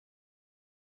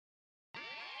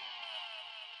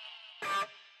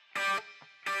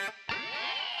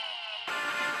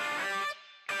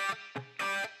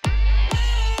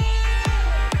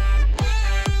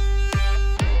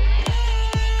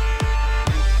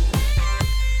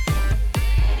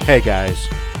Hey guys,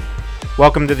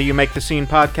 welcome to the You Make the Scene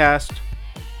podcast.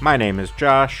 My name is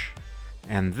Josh,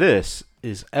 and this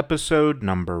is episode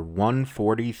number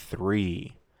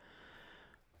 143.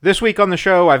 This week on the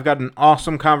show, I've got an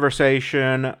awesome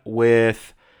conversation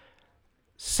with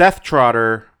Seth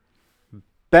Trotter,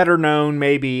 better known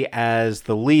maybe as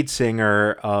the lead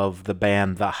singer of the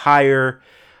band The Hire.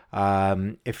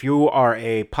 If you are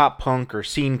a pop punk or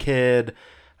scene kid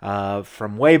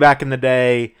from way back in the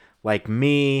day, like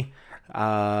me,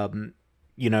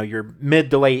 you're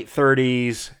mid to late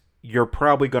 30s, you're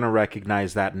probably going to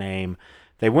recognize that name.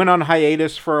 They went on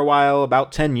hiatus for a while,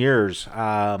 about 10 years,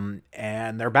 and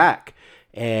they're back.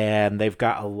 And they've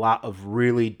got a lot of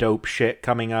really dope shit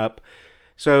coming up.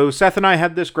 So Seth and I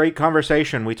had this great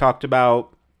conversation. We talked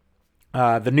about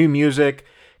the new music,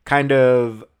 kind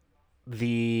of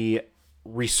the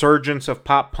resurgence of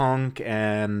pop punk,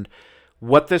 and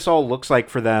what this all looks like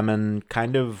for them, and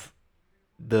kind of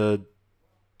the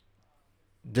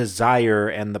desire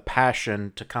and the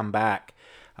passion to come back,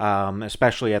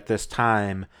 especially at this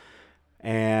time.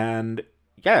 And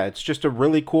yeah, it's just a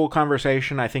really cool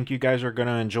conversation. I think you guys are going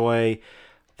to enjoy.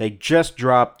 They just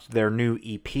dropped their new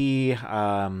EP,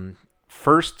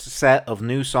 first set of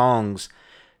new songs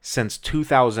since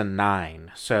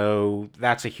 2009. So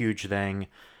that's a huge thing.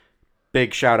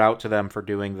 Big shout out to them for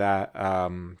doing that.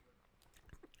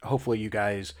 Hopefully you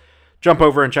guys jump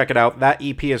over and check it out. That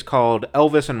EP is called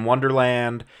Elvis in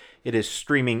Wonderland. It is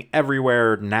streaming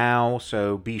everywhere now,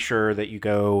 so be sure that you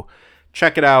go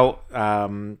check it out,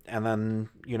 and then,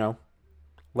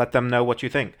 let them know what you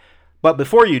think. But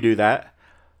before you do that,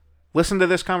 listen to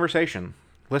this conversation.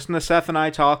 Listen to Seth and I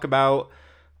talk about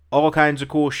all kinds of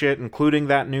cool shit, including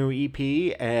that new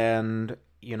EP, and,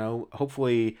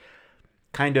 hopefully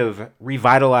kind of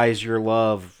revitalize your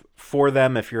love for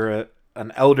them if you're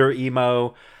an elder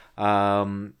emo,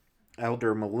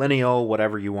 elder millennial,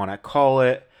 whatever you want to call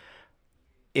it.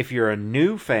 If you're a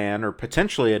new fan or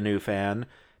potentially a new fan,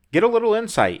 get a little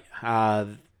insight.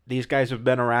 These guys have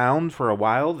been around for a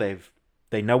while.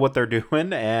 They know what they're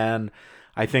doing, and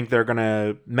I think they're going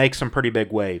to make some pretty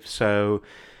big waves. So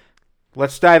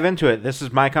let's dive into it. This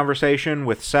is my conversation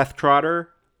with Seth Trotter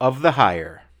of The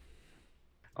Hire.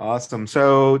 Awesome.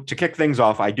 So to kick things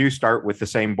off, I do start with the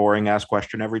same boring ass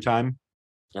question every time.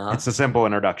 Uh-huh. It's a simple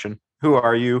introduction. Who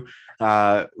are you?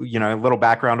 A little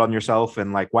background on yourself,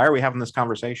 and why are we having this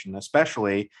conversation?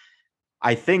 Especially,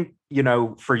 I think,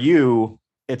 for you,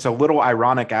 it's a little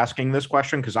ironic asking this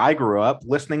question because I grew up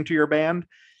listening to your band,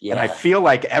 and I feel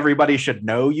like everybody should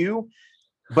know you.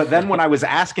 But then when I was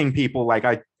asking people,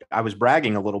 I was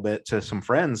bragging a little bit to some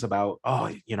friends about,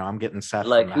 I'm getting Seth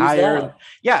from The Hire.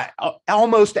 Yeah,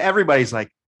 almost everybody's like,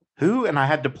 who? And I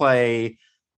had to play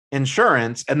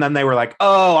Insurance, and then they were like,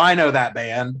 oh, I know that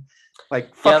band.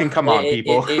 Come on,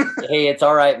 people. Hey, it's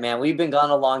all right, man. We've been gone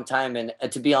a long time, and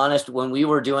to be honest, when we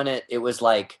were doing it, it was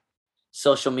like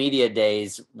social media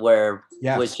days where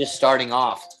it was just starting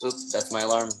off. Oops, that's my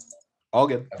alarm. All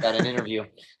good. I've got an interview.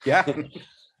 Yeah.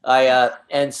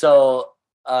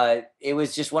 It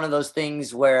was just one of those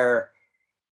things where,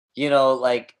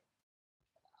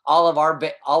 all of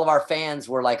our fans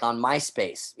were on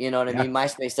MySpace, you know what I mean?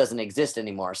 MySpace doesn't exist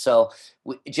anymore. So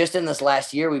just in this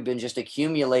last year, we've been just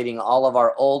accumulating all of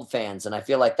our old fans. And I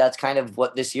feel like that's kind of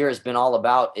what this year has been all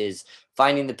about, is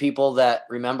finding the people that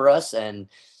remember us and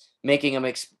making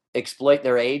them exploit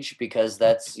their age, because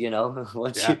that's,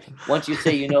 once you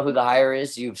say, who The Hire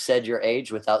is, you've said your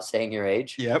age without saying your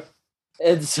age. Yep.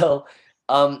 And so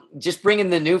just bringing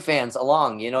the new fans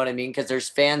along, you know what I mean? Because there's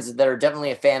fans that are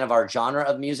definitely a fan of our genre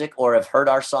of music or have heard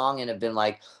our song and have been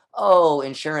like, oh,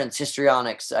 Insurance,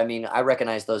 Histrionics. I mean, I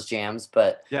recognize those jams,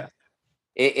 but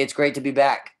it's great to be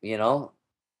back,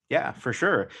 Yeah, for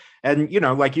sure. And,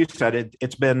 like you said,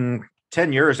 it's been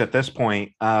 10 years at this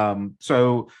point.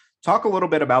 So talk a little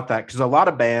bit about that, because a lot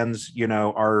of bands,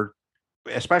 are,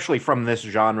 especially from this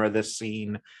genre, this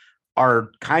scene,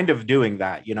 are kind of doing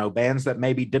that, bands that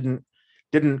maybe didn't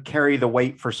carry the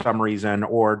weight for some reason,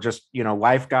 or just,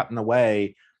 life got in the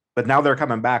way, but now they're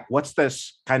coming back. What's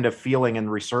this kind of feeling and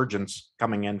resurgence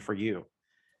coming in for you?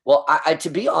 Well, I to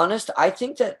be honest, I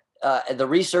think that the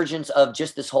resurgence of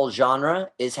just this whole genre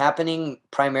is happening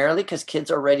primarily because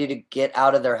kids are ready to get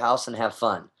out of their house and have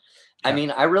fun. Yeah. I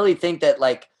mean, I really think that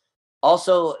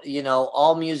also,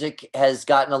 all music has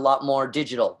gotten a lot more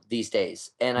digital these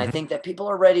days. And I think that people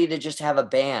are ready to just have a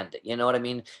band, you know what I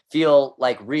mean? Feel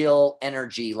real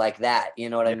energy like that,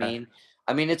 you know what I mean?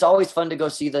 I mean, it's always fun to go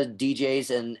see the DJs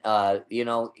and,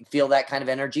 feel that kind of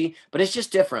energy, but it's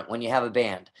just different when you have a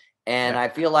band. And I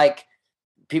feel like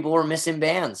people were missing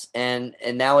bands, and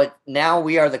now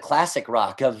we are the classic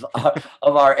rock of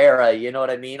our era. You know what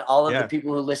I mean? All of the Yeah.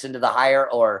 people who listen to the Higher,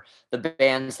 or the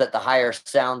bands that the Higher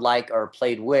sound like or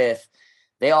played with,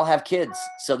 they all have kids,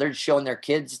 so they're showing their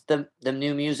kids the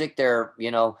new music. They're,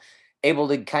 able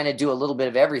to kind of do a little bit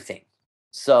of everything.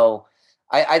 So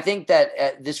I think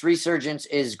that this resurgence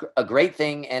is a great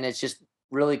thing, and it's just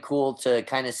really cool to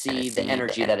kind of see the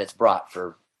energy that it's brought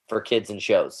for kids and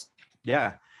shows.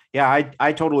 Yeah. Yeah,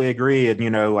 I totally agree.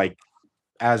 And like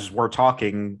as we're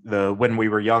talking, the When We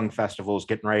Were Young festival is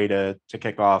getting ready to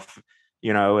kick off,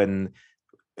 and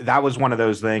that was one of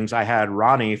those things. I had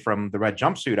Ronnie from the Red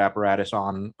Jumpsuit Apparatus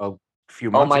on a few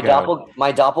Oh, months ago.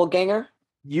 my doppelganger.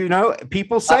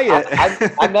 People say it.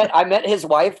 I met his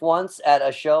wife once at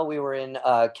a show. We were in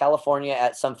California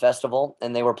at some festival,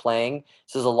 and they were playing.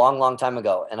 This was a long, long time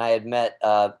ago, and I had met.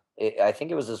 I think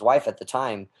it was his wife at the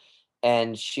time,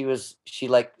 and she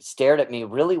like stared at me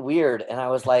really weird, and I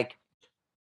was like,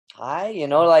 "Hi,"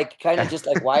 like kind of just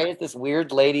like, "Why is this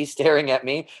weird lady staring at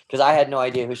me?" Because I had no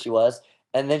idea who she was.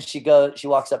 And then she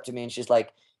walks up to me and she's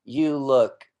like, "You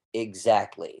look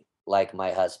exactly like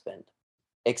my husband,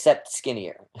 except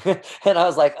skinnier." And I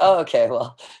was like, "Oh, okay,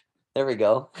 well, there we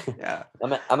go." Yeah.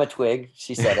 I'm a twig.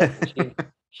 She said it.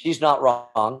 She's not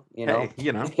wrong. Hey, She's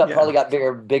yeah. probably got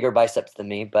bigger biceps than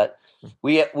me, but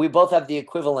we both have the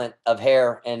equivalent of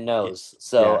hair and nose.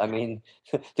 So Yeah. I mean,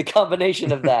 the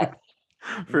combination of that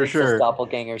For makes us sure.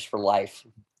 doppelgangers for life.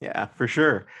 Yeah, for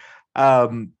sure.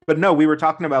 But no, we were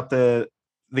talking about the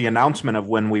announcement of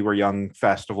When We Were Young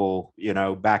festival,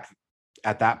 back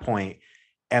at that point,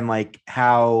 and like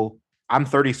how I'm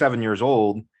 37 years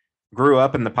old, grew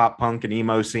up in the pop punk and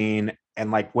emo scene,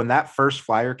 and like when that first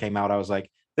flyer came out, I was like,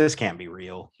 this can't be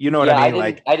real. You know what I Yeah, mean?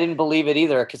 Like, I didn't believe it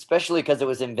either, especially because it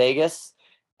was in Vegas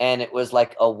and it was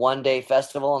like a 1-day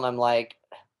festival, and I'm like,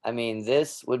 I mean,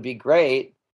 this would be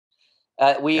great.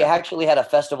 We yeah, actually had a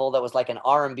festival that was like an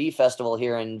R&B festival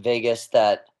here in Vegas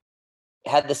that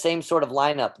had the same sort of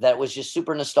lineup that was just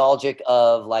super nostalgic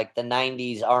of like the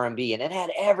 90s R&B, and it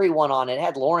had everyone on it. It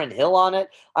had Lauryn Hill on it.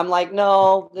 I'm like,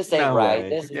 no, this ain't no right.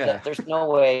 way. Yeah, There's no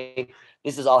way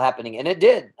this is all happening. And it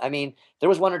did. I mean, there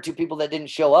was one or two people that didn't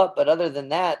show up, but other than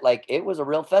that, like it was a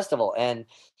real festival. And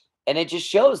it just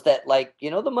shows that, like,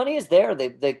 the money is there.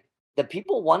 The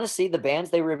people want to see the bands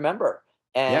they remember.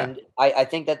 yeah, And I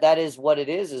think that is what it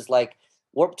is like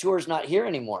Warped Tour is not here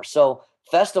anymore. So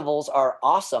festivals are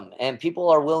awesome and people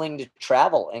are willing to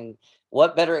travel. And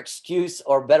what better excuse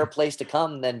or better place to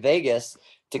come than Vegas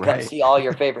to come right. see all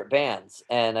your favorite bands?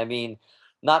 And I mean,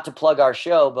 not to plug our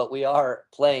show, but we are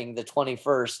playing the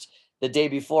 21st, the day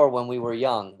before When We Were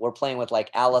Young. We're playing with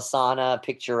like Alisana,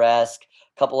 Picturesque,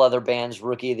 a couple other bands,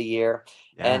 Rookie of the Year.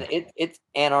 Yeah, And it's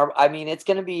Ann Arbor. I mean, it's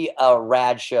going to be a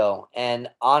rad show. And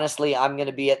honestly, I'm going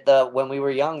to be at the When We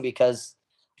Were Young because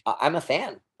I'm a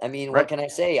fan. I mean, what right. can I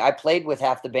say? I played with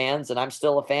half the bands and I'm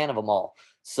still a fan of them all.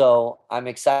 So I'm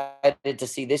excited to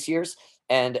see this year's,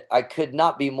 and I could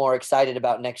not be more excited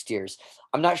about next year's.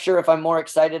 I'm not sure if I'm more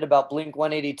excited about Blink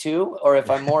 182 or if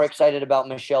I'm more excited about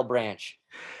Michelle Branch.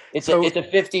 So It's a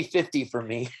 50-50 for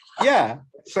me. yeah,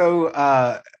 so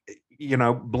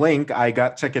Blink, I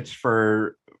got tickets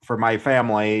for my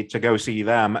family to go see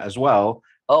them as well.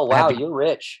 Oh I had wow, to you're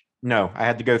rich. No, I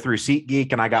had to go through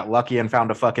SeatGeek, and I got lucky and found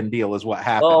a fucking deal is what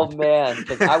Oh happened. man,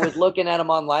 because I was looking at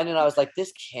them online and I was like,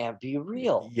 this can't be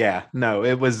real. Yeah, no,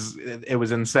 it was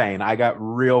insane. I got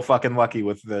real fucking lucky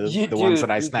with the ones that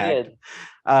I You snagged. did.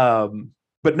 Um,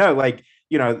 but no, like,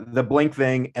 the Blink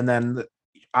thing, and then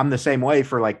I'm the same way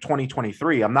for like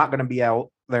 2023. I'm not going to be out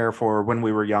there for When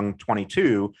We Were Young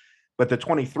 22, but the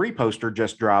 23 poster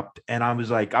just dropped, and I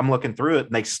was like, I'm looking through it,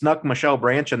 and they snuck Michelle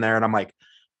Branch in there, and I'm like,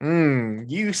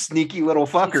 you sneaky little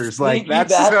fuckers. Like, Sneaky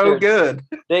that's so bastards. good.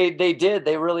 They did.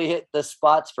 They really hit the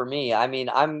spots for me. I mean,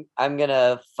 I'm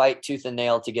gonna fight tooth and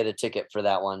nail to get a ticket for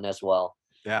that one as well.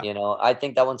 Yeah. I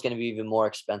think that one's gonna be even more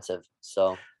expensive.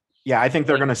 So Yeah, I think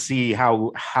they're Blink, going to see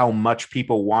how much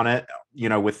people want it,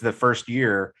 with the first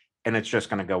year, and it's just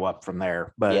going to go up from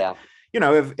there. But yeah. if I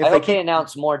they hope they keep,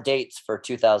 announce more dates for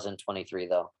 2023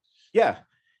 though. yeah,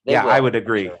 They yeah, I will would for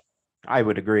agree. sure. I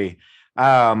would agree.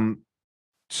 Um,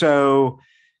 so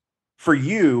for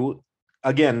you,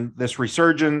 again, this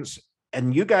resurgence,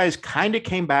 and you guys kind of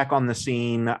came back on the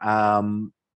scene,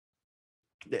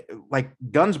 like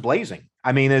guns blazing.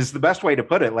 I mean, is the best way to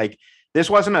put it. Like, this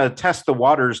wasn't a test the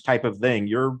waters type of thing.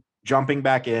 You're jumping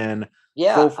back in, full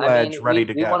Yeah, I fledged, mean, ready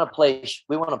to we go. want to play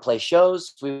we want to play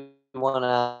shows. We want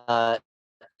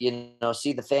to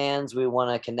see the fans. We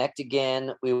want to connect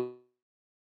again. We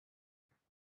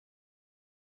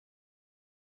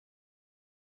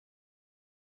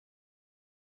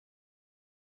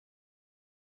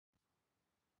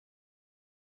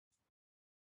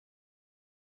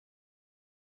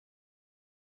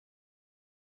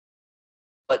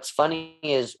what's funny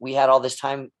is we had all this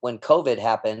time when COVID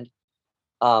happened,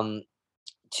 um,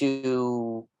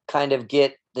 to kind of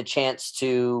get the chance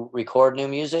to record new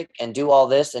music and do all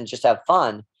this and just have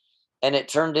fun. And it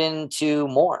turned into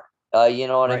more. You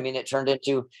know what I Right. mean? It turned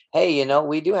into, hey, you know,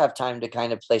 we do have time to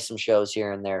kind of play some shows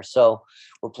here and there. So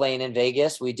we're playing in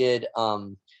Vegas. We did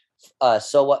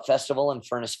So What Festival and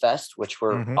Furnace Fest, which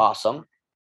were Mm-hmm. awesome.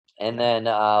 And Yeah.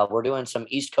 then we're doing some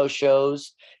East Coast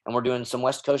shows and we're doing some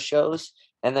West Coast shows.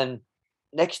 And then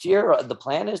next year, the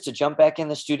plan is to jump back in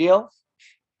the studio,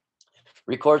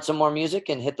 record some more music,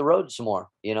 and hit the road some more,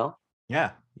 you know?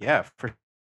 Yeah. Yeah.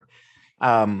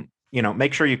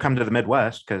 Make sure you come to the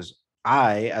Midwest because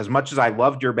as much as I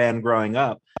loved your band growing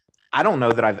up, I don't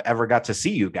know that I've ever got to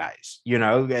see you guys.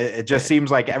 It just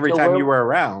seems like every So time you were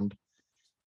around.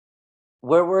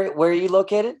 where are you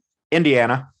located?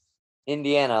 Indiana.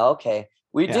 Indiana. Okay.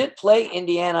 We Yeah. did play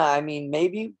Indiana. I mean,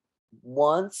 maybe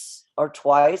once or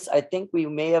twice. I think we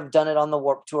may have done it on the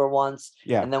Warp Tour once.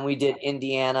 Yeah. And then we did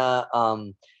Indiana.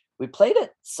 We played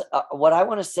at what I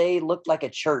want to say looked like a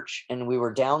church, and we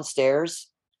were downstairs.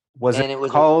 Was and it it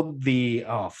was called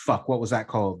what was that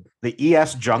called? The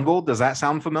ES Jungle? Does that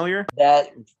sound familiar? That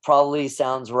probably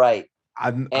sounds right.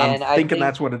 I'm And thinking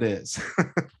that's what it is.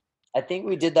 I think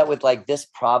we did that with like This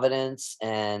Providence,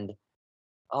 and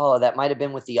that might have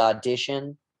been with The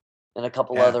Audition and a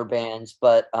couple Yeah. other bands.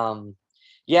 But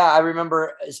yeah, I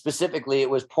remember specifically it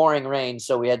was pouring rain,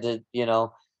 so we had to,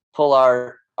 pull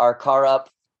our car up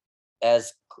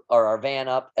or our van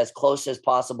up as close as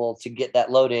possible to get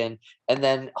that load in, and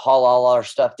then haul all our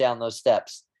stuff down those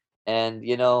steps. And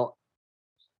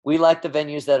we like the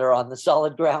venues that are on the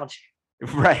solid ground,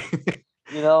 Right.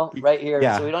 right here.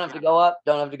 Yeah. So we don't have to go up,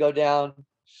 don't have to go down.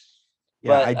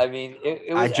 Yeah. But I mean,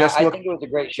 it I was. just I looked. think it was a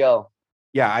great show.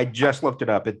 Yeah, I just looked it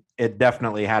up. It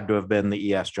definitely had to have been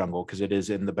the ES Jungle because it is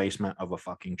in the basement of a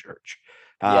fucking church.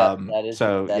 Yeah, that is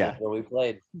where we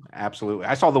played. Absolutely.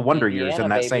 I saw the Wonder Years in Indiana,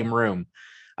 that baby. same room.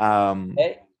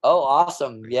 Hey,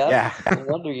 awesome. Yeah. Yeah. The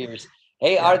Wonder Years.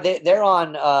 Hey, Yeah. are they're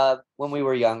on When We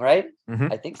Were Young, right?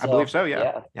 Mhm. I think so. I believe so.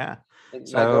 Yeah. Yeah. My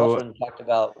So girlfriend talked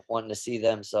about wanting to see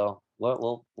them, so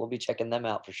we'll be checking them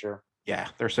out for sure. yeah,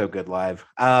 they're so good live.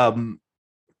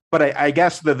 But I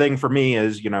guess the thing for me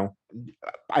is,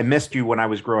 I missed you when I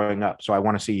was growing up, so I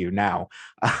want to see you now.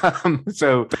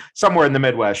 So somewhere in the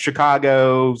Midwest,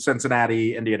 Chicago,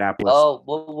 Cincinnati, Indianapolis. Oh,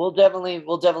 we'll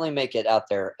definitely make it out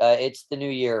there. It's the new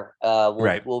year.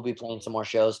 Right. We'll be playing some more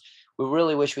shows. We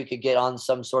really wish we could get on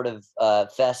some sort of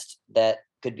fest that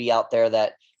could be out there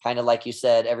that kind of, like you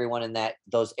said, everyone in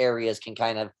those areas can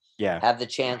kind of have the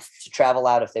chance to travel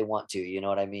out if they want to. You know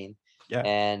what I mean? Yeah.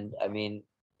 And I mean,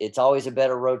 it's always a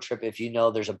better road trip if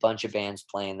there's a bunch of bands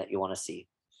playing that you want to see.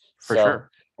 For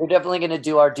sure. We're definitely going to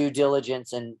do our due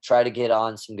diligence and try to get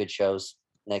on some good shows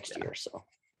next year. So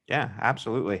yeah,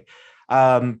 absolutely.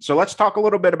 So let's talk a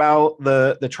little bit about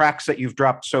the tracks that you've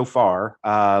dropped so far.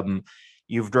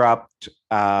 You've dropped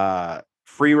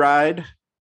Free Ride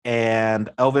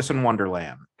and Elvis in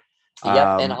Wonderland.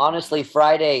 Yep. And honestly,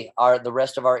 Friday, the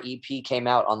rest of our EP came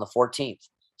out on the 14th.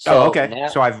 So okay.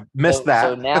 So I've missed that.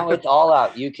 So now it's all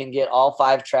out. You can get all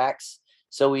 5 tracks.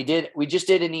 So we just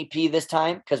did an EP this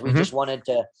time because we just wanted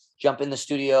to jump in the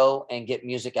studio and get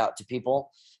music out to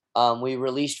people. We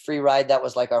released Free Ride. That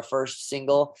was like our first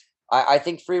single. I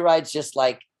think Free Ride's just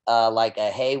like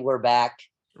a, hey, we're back.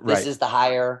 This is the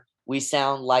Higher. We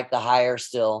sound like the Higher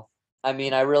still. I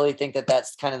mean, I really think that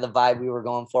that's kind of the vibe we were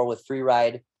going for with Free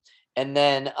Ride. And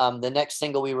then the next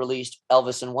single we released,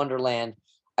 Elvis in Wonderland,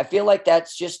 I feel like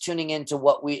that's just tuning into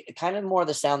what we kind of more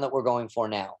the sound that we're going for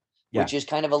now, which is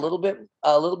kind of a little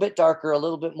bit darker, a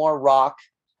little bit more rock.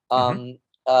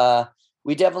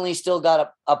 We definitely still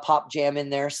got a pop jam in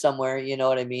there somewhere. You know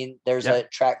what I mean? There's a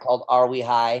track called Are We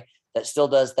High that still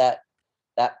does that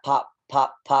pop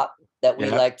that we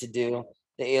like to do.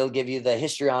 It'll give you the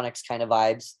histrionics kind of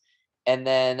vibes. And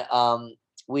then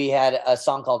we had a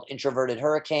song called Introverted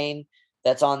Hurricane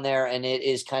that's on there, and it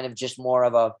is kind of just more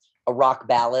of a rock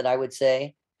ballad, I would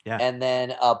say. Yeah. And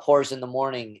then Pours in the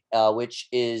Morning, which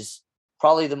is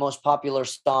probably the most popular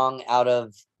song out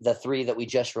of the 3 that we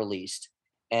just released.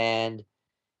 And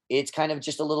it's kind of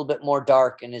just a little bit more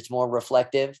dark and it's more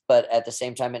reflective, but at the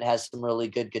same time, it has some really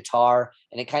good guitar,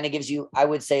 and it kind of gives you, I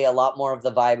would say, a lot more of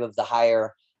the vibe of the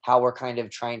Higher, how we're kind of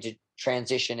trying to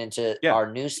transition into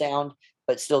our new sound,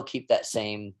 but still keep that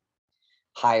same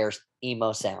Higher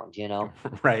emo sound,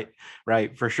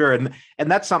 Right, for sure. And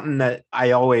that's something that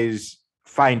I always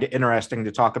find interesting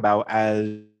to talk about,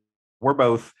 as we're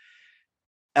both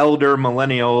elder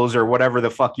millennials or whatever the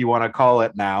fuck you want to call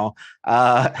it now.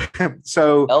 Uh,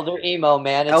 so Elder emo,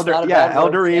 man. It's elder, not a yeah, bad word.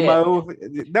 elder Say emo.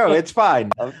 No, it. it's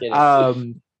fine. I'm kidding.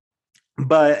 Um,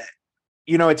 but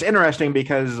it's interesting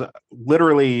because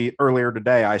literally earlier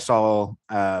today I saw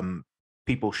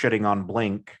people shitting on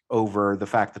Blink over the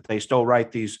fact that they still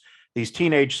write these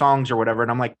teenage songs or whatever,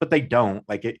 and I'm like, but they don't.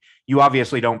 Like it, you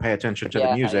obviously don't pay attention to the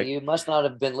Yeah, music, you must not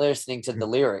have been listening to the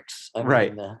lyrics. I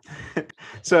right? mean,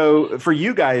 So for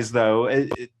you guys though,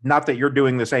 not that you're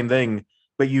doing the same thing,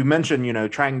 but you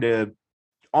mentioned trying to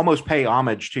almost pay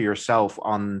homage to yourself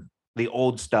on the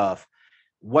old stuff.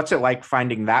 What's it like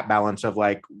finding that balance of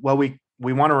like, well, we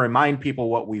want to remind people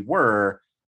what we were,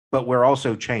 but we're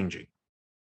also changing.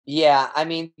 yeah, I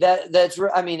mean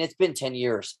I mean, it's been 10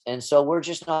 years, and so we're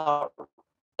just not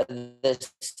the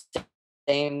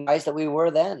same guys that we were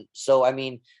then. So I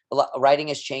mean, writing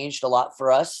has changed a lot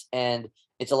for us, and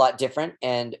it's a lot different.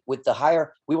 And with the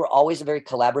higher, we were always a very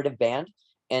collaborative band,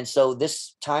 and so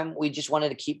this time we just wanted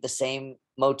to keep the same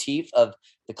motif of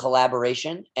the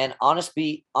collaboration, and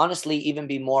honestly even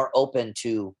be more open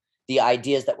to the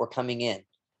ideas that were coming in.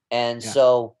 And Yeah.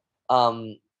 so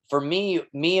for me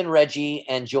and Reggie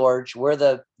and George, we're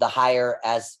the hire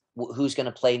as who's going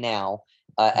to play now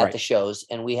at Right. the shows,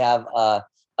 and we have a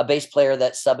bass player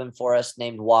that's subbing for us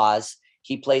named Waz.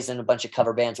 He plays in a bunch of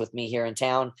cover bands with me here in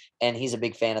town, and he's a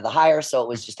big fan of the hire, so it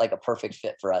was just like a perfect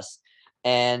fit for us.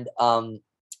 And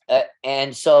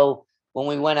so when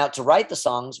we went out to write the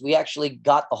songs, we actually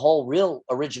got the whole real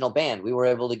original band. We were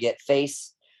able to get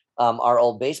Face, our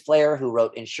old bass player who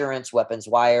wrote Insurance, Weapons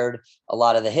Wired, a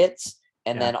lot of the hits.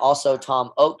 And Yeah. then also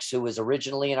Tom Oakes, who was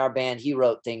originally in our band. He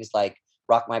wrote things like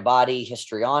Rock My Body,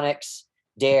 Histrionics,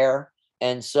 Dare.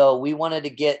 And so we wanted to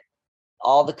get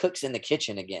all the cooks in the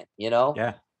kitchen again, you know?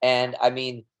 Yeah. And I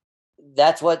mean,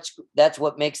 that's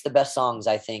what makes the best songs,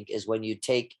 I think, is when you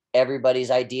take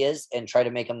everybody's ideas and try to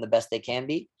make them the best they can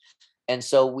be. And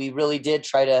so we really did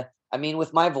try to, I mean,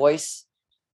 with my voice,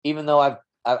 even though I've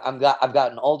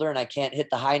gotten older and I can't hit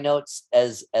the high notes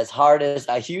as hard as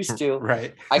I used to,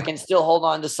 Right. I can still hold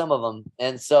on to some of them.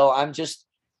 And so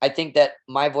I think that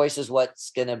my voice is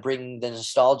what's going to bring the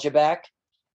nostalgia back.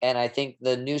 And I think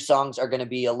the new songs are going to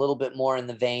be a little bit more in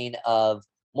the vein of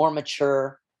more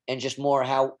mature and just more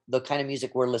how the kind of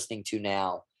music we're listening to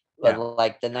now. Yeah.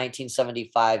 Like the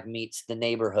 1975 meets the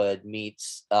neighborhood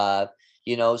meets,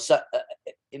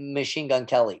 Machine Gun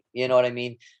Kelly. You know what I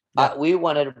mean? Yeah. We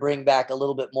wanted to bring back a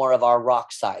little bit more of our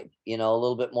rock side, a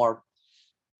little bit more,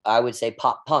 I would say,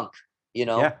 pop punk, you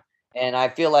know? Yeah. And I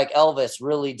feel like Elvis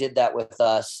really did that with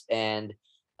us. And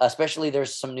especially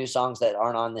there's some new songs that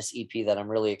aren't on this EP that I'm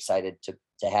really excited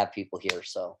to have people hear.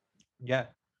 So Yeah.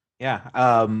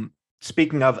 Yeah.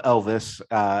 Speaking of Elvis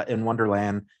in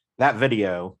Wonderland, that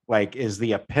video like is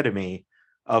the epitome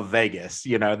of Vegas,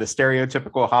 the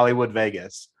stereotypical Hollywood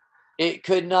Vegas. it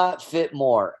could not fit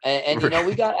more. And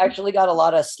we actually got a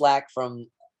lot of slack from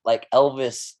like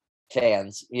Elvis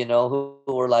fans, who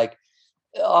were like,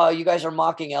 oh, you guys are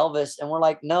mocking Elvis. And we're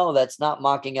like, no, that's not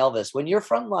mocking Elvis. When you're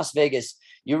from Las Vegas,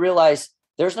 you realize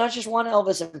there's not just one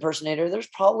Elvis impersonator. There's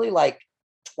probably like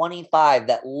 25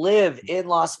 that live in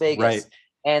Las Right. Vegas,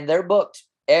 and they're booked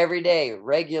every day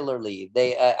regularly.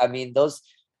 I mean,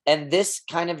 and this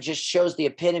kind of just shows the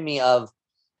epitome of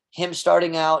him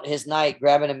starting out his night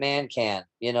grabbing a man can,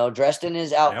 dressed in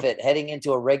his outfit, Yep. heading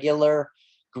into a regular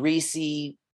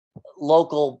greasy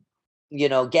local,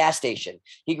 gas station.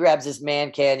 He grabs his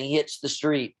man can, he hits the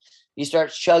street, he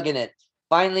starts chugging it.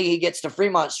 Finally, he gets to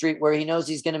Fremont Street where he knows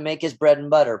he's going to make his bread and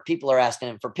butter. People are asking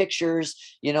him for pictures.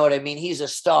 You know what I mean? He's a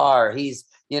star. He's,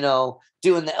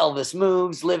 doing the Elvis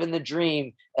moves, living the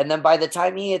dream. And then by the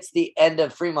time he hits the end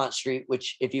of Fremont Street,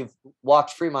 which if you've walked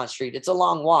Fremont Street, it's a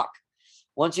long walk.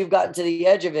 Once you've gotten to the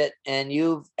edge of it and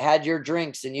you've had your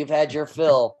drinks and you've had your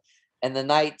fill, and the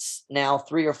night's now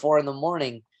 3 or 4 in the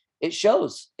morning, it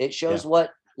shows. It Yeah. shows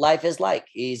what life is like.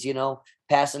 He's,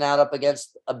 passing out up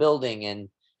against a building and,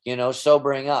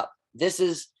 sobering up. This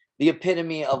is the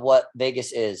epitome of what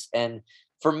Vegas is. And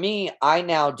for me, I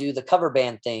now do the cover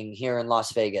band thing here in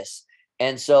Las Vegas.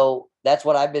 And so that's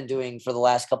what I've been doing for the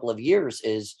last couple of years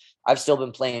is I've still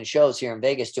been playing shows here in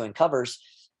Vegas doing covers.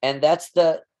 And that's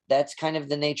kind of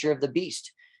the nature of the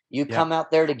beast. You Yeah. come out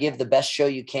there to give the best show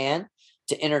you can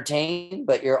to entertain,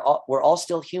 but we're all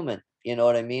still human. You know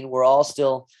what I mean? We're all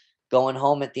still going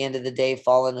home at the end of the day,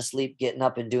 falling asleep, getting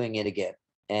up and doing it again.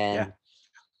 Yeah.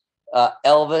 And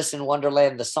Elvis in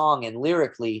Wonderland, the song, and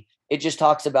lyrically, it just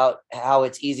talks about how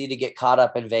it's easy to get caught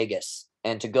up in Vegas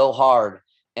and to go hard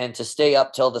and to stay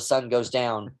up till the sun goes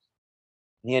down,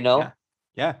 Yeah.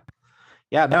 Yeah.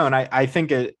 Yeah, no, and I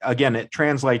think it again, it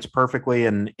translates perfectly,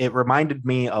 and it reminded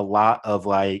me a lot of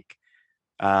like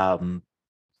um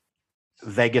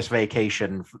Vegas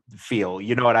Vacation feel.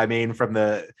 You know what I mean? From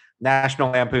the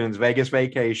National Lampoon's Vegas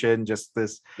Vacation, just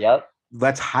this Yep.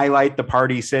 let's highlight the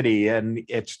party city. And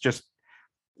it's just,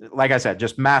 like I said,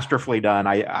 just masterfully done.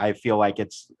 I feel like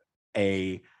it's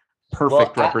a Well,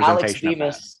 perfect Alex representation of that.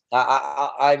 Bemis,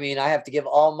 I mean, I have to give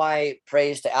all my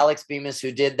praise to Alex Bemis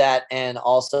who did that, and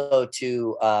also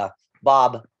to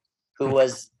Bob, who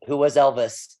was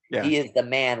Elvis. Yeah. He is the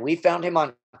man. We found him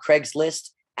on Craigslist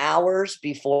hours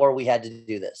before we had to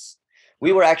do this.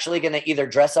 We were actually going to either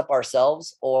dress up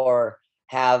ourselves or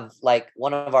have like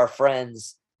one of our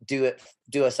friends do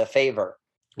us a favor.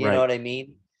 You know Right. what I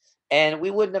mean? And we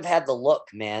wouldn't have had the look,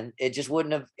 man. It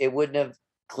wouldn't have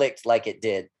clicked like it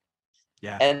did.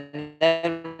 Yeah. And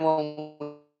then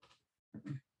when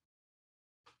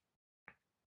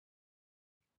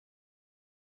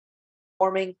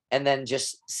forming, and then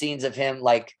just scenes of him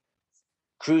like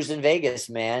cruising Vegas,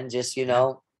 man, just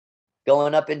Yeah.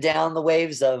 going up and down the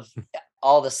waves of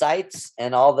all the sights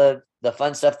and all the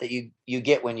fun stuff that you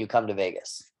get when you come to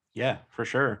Vegas. Yeah, for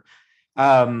sure.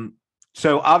 Um,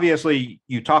 so obviously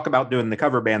you talk about doing the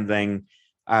cover band thing.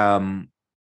 Um,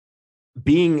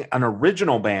 being an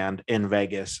original band in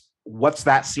Vegas, what's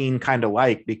that scene kind of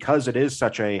like? Because it is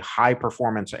such a high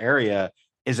performance area,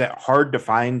 is it hard to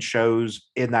find shows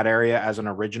in that area as an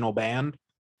original band?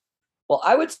 Well,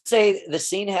 I would say the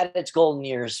scene had its golden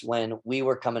years when we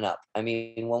were coming up. I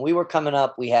mean, when we were coming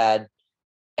up, we had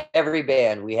every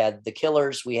band. We had the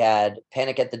Killers, we had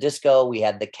Panic at the Disco, we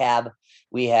had the Cab,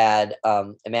 we had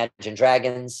Imagine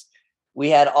Dragons. We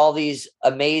had all these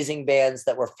amazing bands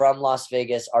that were from Las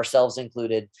Vegas, ourselves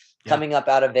included, Yeah. coming up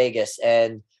out of Vegas.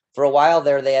 And for a while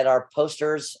there, they had our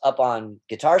posters up on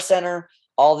Guitar Center,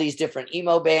 all these different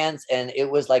emo bands, and it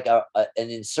was like an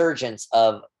insurgence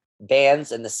of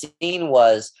bands. And the scene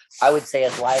was, I would say,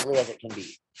 as lively as it can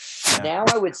be. Yeah. Now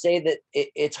I would say that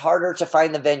it's harder to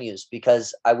find the venues,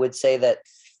 because I would say that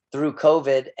through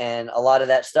COVID and a lot of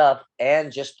that stuff,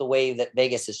 and just the way that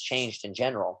Vegas has changed in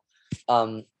general,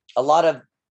 a lot of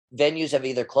venues have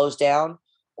either closed down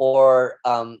or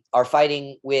are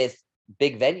fighting with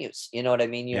big venues. You know what I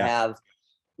mean? You Yeah. have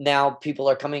now people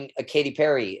are coming, Katy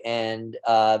Perry and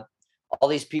all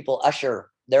these people, Usher,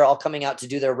 they're all coming out to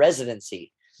do their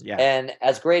residency. Yeah. And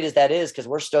as great as that is, because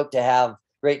we're stoked to have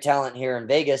great talent here in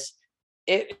Vegas,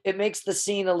 it makes the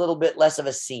scene a little bit less of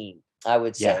a scene, I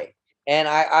would Yeah. say. And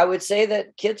I would say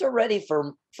that kids are ready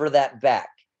for that back.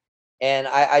 And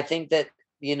I think that,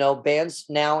 bands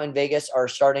now in Vegas are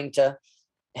starting to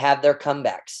have their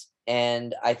comebacks.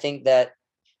 And I think that,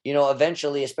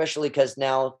 eventually, especially because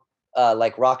now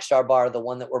like Rockstar Bar, the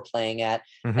one that we're playing at,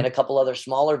 and a Hmm. couple other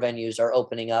smaller venues are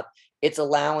opening up, it's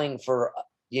allowing for,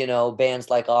 bands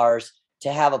like ours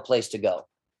to have a place to go.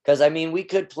 Because I mean, we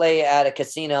could play at a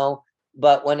casino,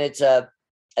 but when it's a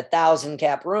 1,000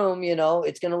 cap room,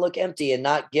 it's going to look empty and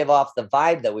not give off the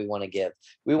vibe that we want to give.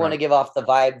 We want to Right. give off the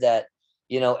vibe that,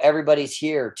 everybody's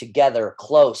here together,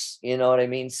 close, you know what I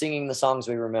mean? Singing the songs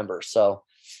we remember. So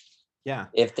Yeah.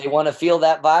 if they want to feel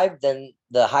that vibe, then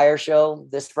the Higher Show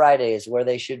this Friday is where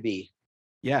they should be.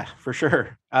 Yeah, for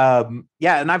sure.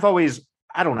 Yeah, and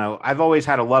I don't know, I've always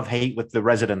had a love hate with the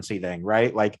residency thing,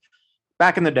 right? Like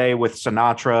back in the day with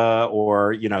Sinatra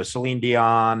or, Celine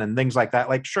Dion and things like that.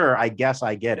 Like, sure, I guess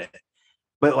I get it.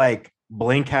 But like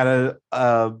Blink had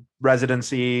a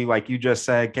residency, like you just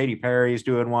said, Katy Perry's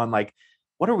doing one. Like,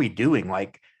 what are we doing?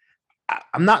 Like,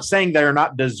 I'm not saying they're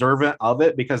not deserving of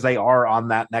it because they are on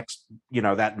that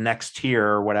next tier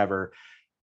or whatever.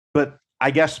 But I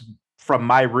guess from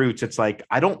my roots, it's like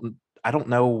I don't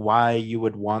know why you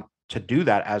would want to do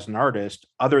that as an artist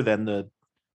other than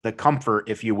the comfort,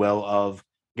 if you will, of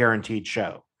guaranteed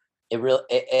show. It really,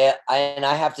 and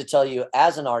I have to tell you,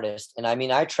 as an artist, and I mean,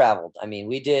 I traveled. I mean,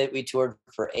 we toured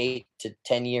for 8 to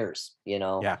 10 years.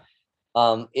 Yeah.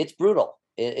 It's brutal.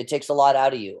 It takes a lot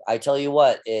out of you. I tell you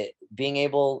what, being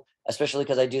able, especially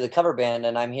because I do the cover band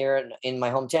and I'm here in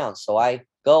my hometown, so I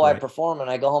go, I Right. perform, and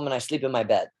I go home and I sleep in my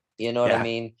bed. You know what I Yeah.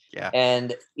 mean? Yeah.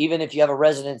 And even if you have a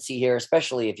residency here,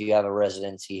 especially if you have a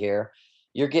residency here,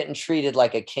 you're getting treated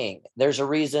like a king. There's a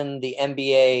reason the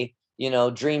NBA,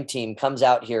 dream team comes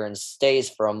out here and stays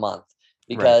for a month,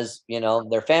 Right. because,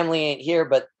 their family ain't here,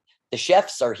 but the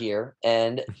chefs are here,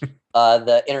 and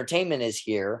the entertainment is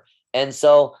here. And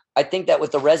so I think that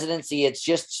with the residency, it's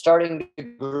just starting to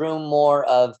groom more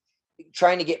of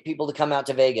trying to get people to come out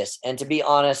to Vegas. And to be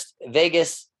honest,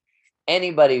 Vegas,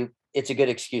 anybody, it's a good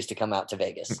excuse to come out to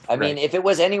Vegas. I mean, Right. if it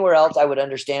was anywhere else, I would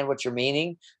understand what you're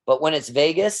meaning. But when it's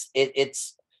Vegas,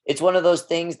 it's one of those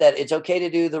things that it's okay to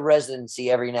do the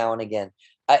residency every now and again.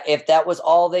 If that was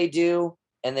all they do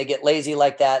and they get lazy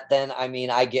like that, then I mean,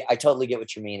 I totally get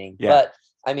what you're meaning. Yeah. But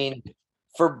I mean,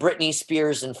 for Britney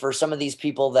Spears and for some of these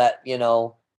people that, you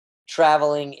know,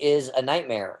 traveling is a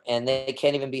nightmare and they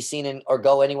can't even be seen in or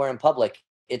go anywhere in public.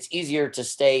 It's easier to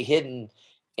stay hidden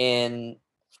in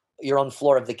your own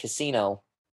floor of the casino,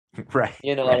 Right.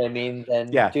 you know Right. what I mean,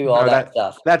 than Yeah. do all No, that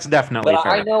stuff. that's But definitely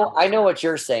fair. I know what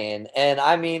you're saying. And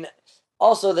I mean,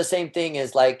 also the same thing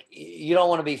is like you don't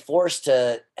want to be forced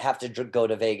to have to go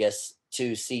to Vegas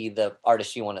to see the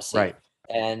artist you want to see. Right.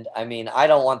 And I mean, I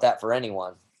don't want that for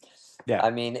anyone. Yeah.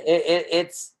 I mean,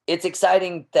 it's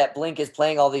exciting that Blink is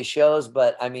playing all these shows,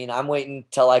 but I mean, I'm waiting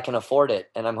till I can afford it,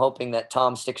 and I'm hoping that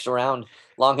Tom sticks around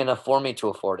long enough for me to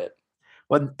afford it.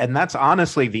 Well, and that's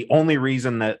honestly the only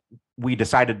reason that we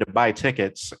decided to buy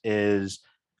tickets is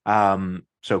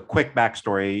so quick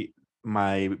backstory.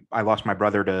 I lost my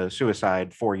brother to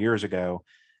suicide 4 years ago,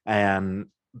 and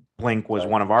Blink was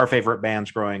Sorry. one of our favorite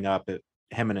bands growing up.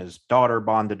 Him and his daughter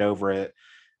bonded over it.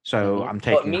 So I'm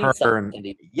So it taking her means something and to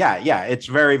you. yeah, it's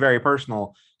very, very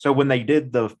personal. So when they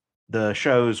did the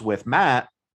shows with Matt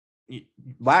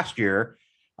last year,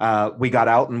 we got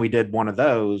out and we did one of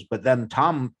those. But then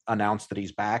Tom announced that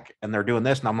he's back and they're doing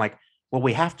this. And I'm like, well,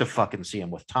 we have to fucking see him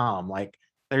with Tom. Like,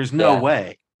 there's no Yeah.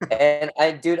 way.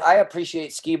 And dude, I appreciate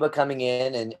Skiba coming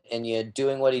in and you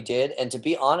doing what he did. And to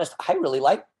be honest, I really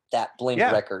like that Blink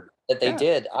Yeah. record that they Yeah.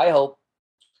 did. I hope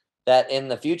that in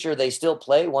the future they still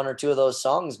play one or two of those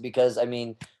songs because I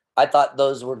mean, I thought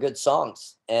those were good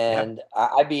songs, Yeah. and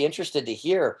I'd be interested to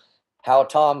hear how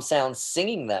Tom sounds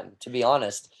singing them. To be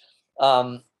honest,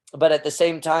 but at the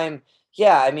same time,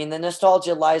 yeah, I mean, the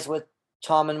nostalgia lies with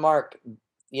Tom and Mark.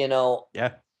 You know,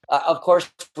 Yeah. of course,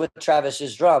 with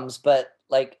Travis's drums, but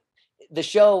like the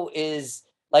show is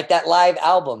like that live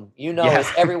album, you know, Yeah.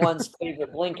 is everyone's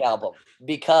favorite Blink album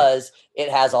because it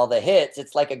has all the hits.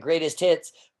 It's like a greatest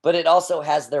hits, but it also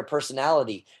has their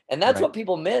personality. And that's Right. what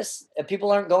people miss.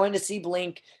 People aren't going to see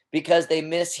Blink because they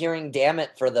miss hearing Damn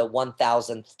It for the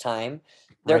 1000th time.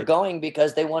 They're Right. going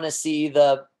because they want to see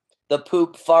the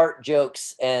poop fart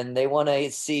jokes and they want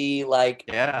to see like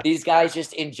Yeah. these guys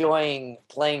just enjoying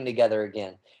playing together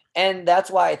again. And that's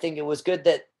why I think it was good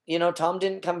that, you know, Tom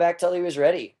didn't come back till he was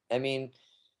ready. I mean,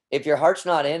 if your heart's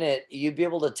not in it, you'd be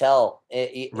able to tell.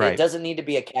 It Right. doesn't need to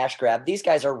be a cash grab. These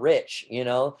guys are rich, you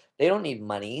know, they don't need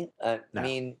money. I No.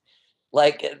 mean,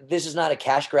 like, this is not a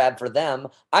cash grab for them.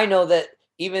 I know that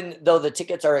even though the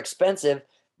tickets are expensive,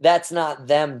 that's not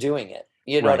them doing it.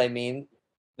 You know what Right. I mean?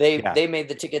 Yeah. They made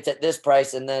the tickets at this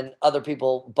price and then other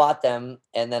people bought them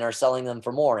and then are selling them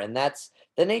for more. And that's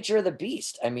the nature of the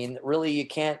beast. I mean, really you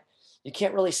can't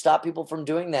really stop people from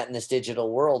doing that in this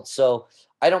digital world. So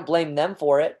I don't blame them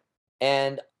for it.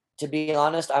 And to be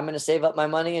honest, I'm going to save up my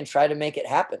money and try to make it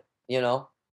happen, you know?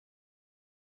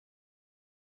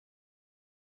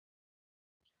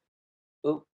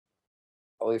 Oop,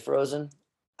 are we frozen?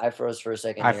 I froze for a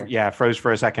second here. Yeah, froze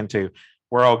for a second too.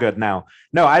 We're all good now.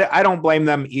 No, I don't blame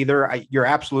them either. You're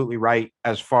absolutely right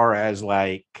as far as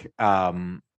like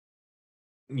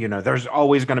there's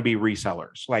always going to be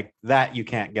resellers like that you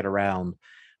can't get around.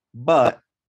 But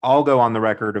I'll go on the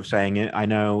record of saying it. I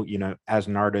know, as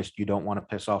an artist, you don't want to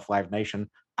piss off Live Nation.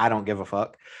 I don't give a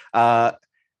fuck.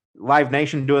 Live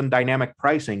Nation doing dynamic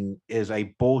pricing is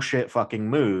a bullshit fucking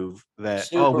move that,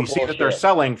 Super we see that they're bullshit.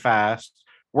 selling fast.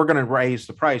 We're going to raise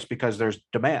the price because there's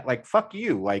demand. Like, fuck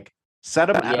you. Like, set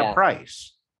them at a Yeah.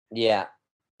 price. Yeah.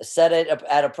 Set it up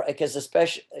at a because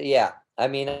especially yeah. I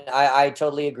mean, I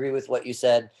totally agree with what you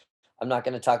said. I'm not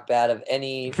going to talk bad of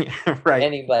Right.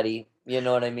 anybody, you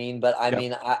know what I mean? But I Yep.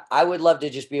 mean, I would love to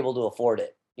just be able to afford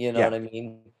it. You know Yeah. what I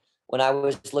mean? When I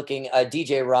was looking,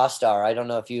 DJ Rostar, I don't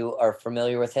know if you are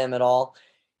familiar with him at all.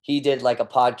 He did like a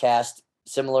podcast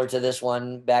similar to this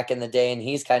one back in the day, and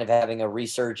he's kind of having a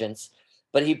resurgence.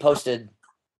 But he posted,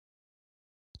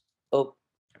 oh,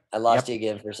 I lost Yep. you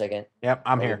again for a second. Yep.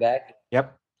 I'm Are we here. back?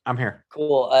 Yep. I'm here.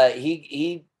 Cool.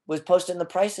 He was posting the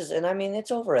prices, and I mean,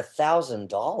 it's over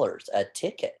 $1,000 a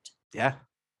ticket. Yeah.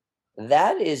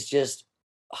 That is just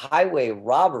highway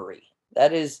robbery.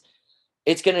 That is,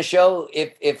 it's going to show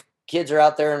if kids are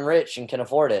out there and rich and can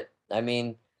afford it. I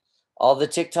mean, all the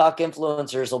TikTok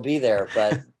influencers will be there,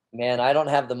 but man, I don't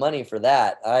have the money for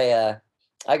that.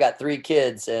 I got 3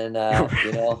 kids, and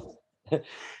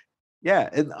Yeah.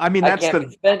 And, I mean, I that's can't be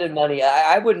the spending money.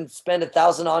 I wouldn't spend a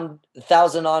thousand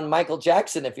on Michael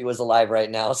Jackson if he was alive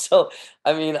right now. So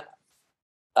I mean,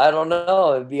 I don't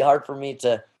know. It'd be hard for me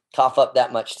to cough up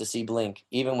that much to see Blink,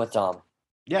 even with Tom.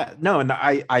 Yeah, no, and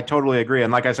I totally agree.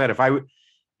 And like I said, if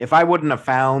I wouldn't have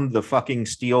found the fucking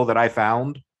steel that I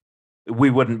found, we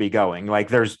wouldn't be going. Like,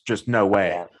 there's just no way.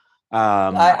 Yeah.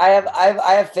 Um,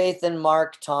 I have faith in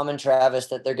Mark, Tom, and Travis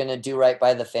that they're going to do right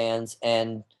by the fans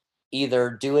and either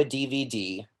do a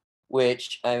DVD,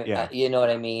 which yeah, you know what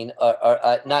I mean,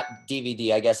 or not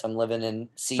DVD. I guess I'm living in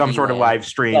some CD sort of land, live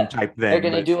stream but type they're thing.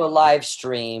 going to But do a live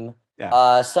stream,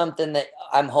 yeah, something that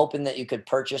I'm hoping that you could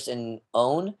purchase and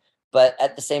own. But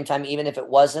at the same time, even if it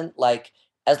wasn't, like,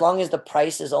 as long as the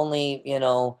price is only,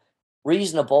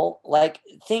 reasonable, like,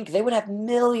 think they would have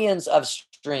millions of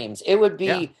streams. It would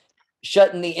yeah, be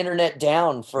shutting the internet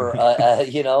down for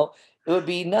it would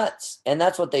be nuts, and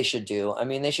that's what they should do. I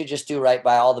mean, they should just do right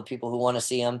by all the people who want to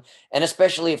see him, and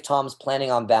especially if Tom's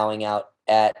planning on bowing out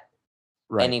at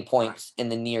right. any point in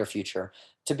the near future.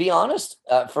 To be honest,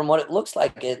 from what it looks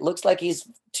like he's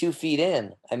 2 feet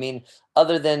in. I mean,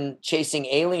 other than chasing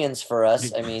aliens for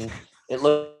us, I mean, it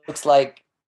looks like,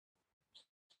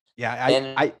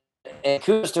 Yeah, and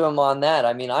kudos to him on that.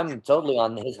 I mean, I'm totally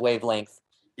on his wavelength.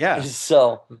 yeah.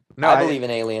 So No, I believe in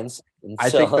aliens, and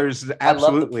I think so there's I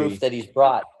love the proof absolutely that he's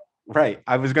brought. right.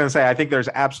 I was going to say, I think there's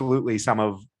absolutely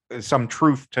some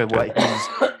truth to what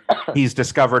he's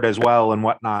discovered as well and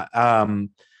whatnot.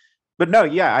 But no,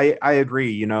 yeah, I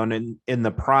agree. You know, and in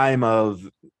the prime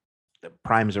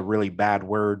is a really bad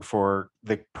word for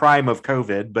the prime of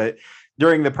COVID, but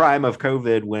during the prime of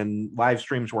COVID, when live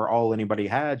streams were all anybody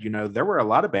had, you know, there were a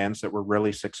lot of bands that were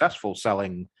really successful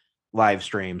selling live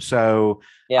streams. So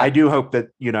I Yeah, do hope that,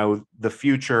 you know, the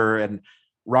future, and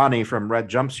Ronnie from Red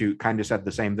Jumpsuit kind of said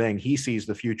the same thing. He sees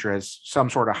the future as some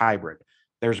sort of hybrid.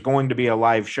 There's going to be a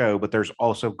live show, but there's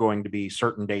also going to be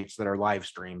certain dates that are live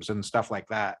streams and stuff like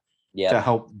that yeah. to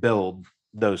help build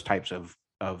those types of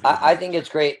I think events. it's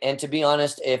great. And to be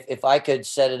honest, if I could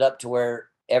set it up to where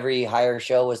every hire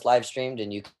show was live streamed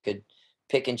and you could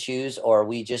pick and choose, or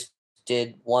we just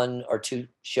did 1 or 2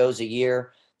 shows a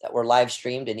year that were live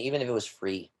streamed, and even if it was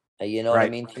free, you know what I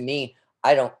Right. mean? To me,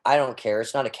 I don't care.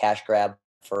 It's not a cash grab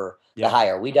for the Yeah.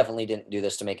 hire. We definitely didn't do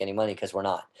this to make any money because we're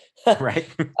not. Right.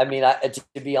 I mean,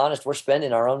 to be honest, we're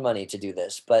spending our own money to do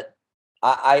this, but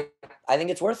I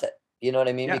think it's worth it. You know what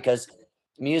I mean? Yeah. Because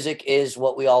music is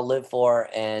what we all live for,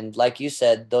 and like you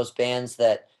said, those bands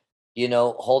that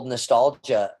hold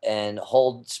nostalgia and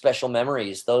hold special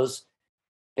memories, those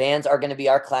bands are going to be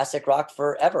our classic rock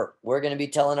forever. We're going to be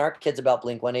telling our kids about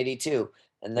Blink 182,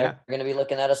 and Yeah. they're going to be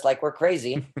looking at us like we're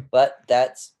crazy, but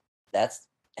that's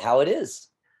how it is.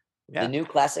 The Yeah. new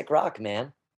classic rock,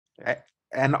 man.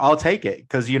 And I'll take it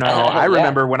because, you know, I Yeah,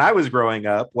 remember when I was growing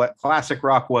up, what classic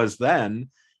rock was then,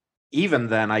 even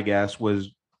then, I guess, was,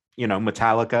 you know,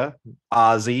 Metallica,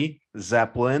 Ozzy,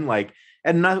 Zeppelin, like,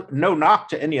 and no knock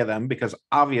to any of them because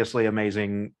obviously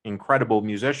amazing, incredible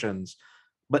musicians,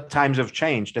 but times have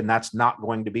changed, and that's not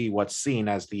going to be what's seen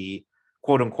as the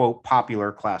quote unquote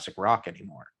popular classic rock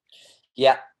anymore.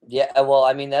 yeah, yeah. Well,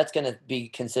 I mean, that's going to be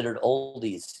considered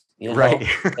oldies, Right.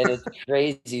 and it's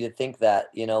crazy to think that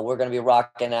we're going to be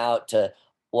rocking out to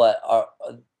what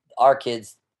our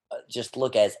kids just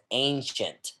look as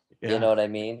ancient. You Yeah. know what I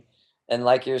mean? And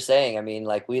like you're saying, I mean,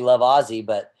 like, we love Ozzy,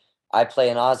 but I play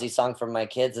an Ozzy song for my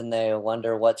kids, and they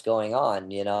wonder what's going on.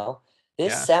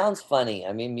 This Yeah. sounds funny.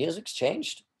 I mean, music's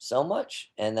changed so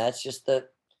much, and that's just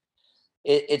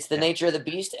it's the Yeah. nature of the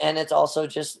beast, and it's also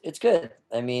just it's good.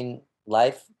 I mean,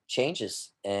 life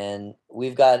changes, and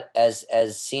we've got, as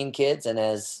scene kids and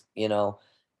as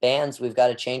bands, we've got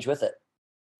to change with it.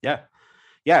 Yeah.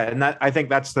 Yeah. And that, I think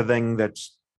that's the thing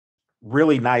that's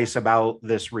really nice about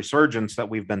this resurgence that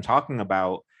we've been talking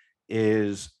about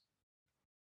is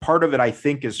part of it, I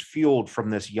think, is fueled from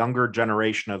this younger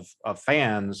generation of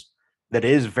fans that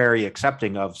is very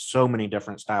accepting of so many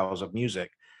different styles of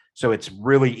music. So it's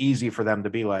really easy for them to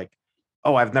be like,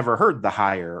 oh, I've never heard the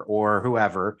Higher or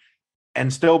whoever,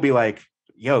 and still be like,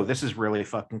 yo, this is really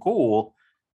fucking cool.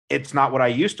 It's not what I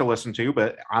used to listen to,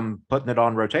 but I'm putting it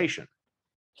on rotation.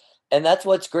 And that's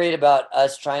what's great about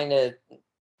us trying to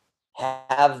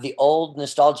have the old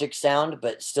nostalgic sound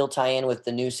but still tie in with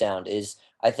the new sound. Is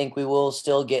I think we will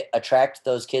still get attract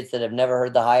those kids that have never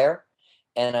heard the Higher,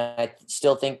 and I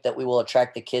still think that we will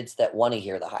attract the kids that want to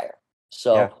hear the Higher. Yeah.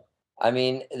 So I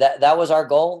mean, that was our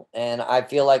goal, and I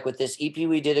feel like with this EP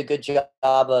we did a good job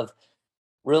of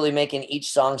really making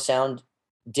each song sound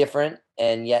different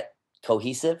and yet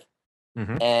cohesive.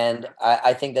 Mm-hmm. And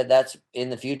I think that that's in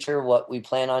the future what we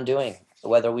plan on doing.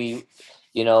 Whether we,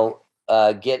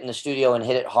 get in the studio and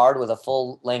hit it hard with a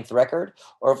full length record,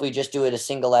 or if we just do it a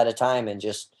single at a time and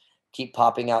just keep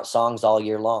popping out songs all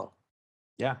year long.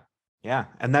 Yeah. Yeah.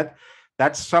 And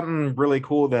that's something really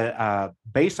cool that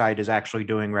Bayside is actually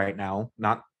doing right now.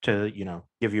 Not to, you know,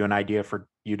 give you an idea for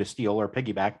you to steal or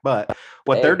piggyback, but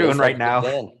what Hey, they're doing Bayside's right a good now,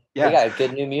 band. They Yeah, got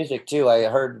good new music too. I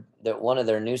heard that one of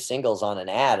their new singles on an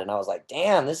ad, and I was like,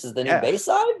 "Damn, this is the new yeah,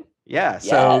 Bayside." yeah.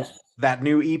 So Yes. that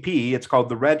new EP, it's called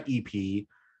the Red EP.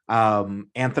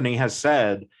 Anthony has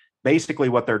said basically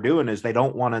what they're doing is they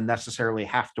don't want to necessarily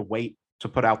have to wait to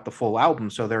put out the full album.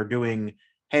 So they're doing,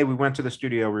 hey, we went to the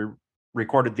studio, we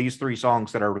recorded these 3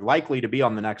 songs that are likely to be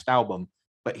on the next album,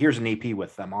 but here's an EP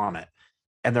with them on it.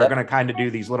 And they're going Yep. to kind of do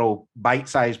these little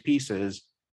bite-sized pieces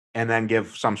and then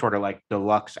give some sort of like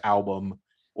deluxe album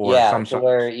or Yeah, some to sort.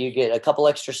 where you get a couple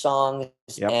extra songs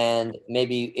Yep. and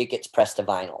maybe it gets pressed to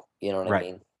vinyl. You know what I Right.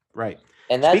 mean? Right.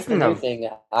 And that's the Speaking new of, thing.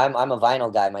 I'm a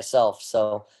vinyl guy myself.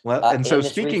 So well, and so in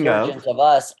this speaking of, resurgence of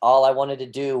us, all I wanted to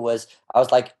do was I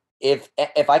was like, if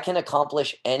I can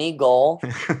accomplish any goal,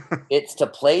 it's to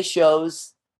play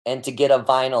shows and to get a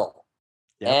vinyl.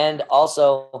 yep. And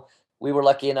also, we were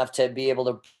lucky enough to be able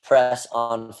to press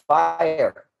On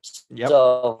Fire. Yep.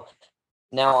 So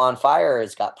now On Fire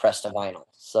has got pressed to vinyl.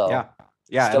 Yeah. So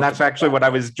Yeah. And stoked that's about actually that. what I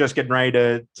was just getting ready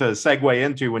to segue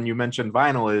into when you mentioned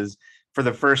vinyl is for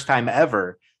the first time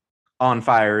ever, On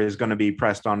Fire is going to be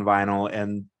pressed on vinyl.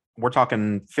 And we're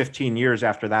talking 15 years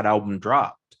after that album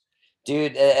dropped.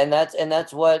 Dude, and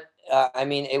that's what I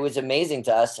mean, it was amazing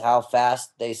to us how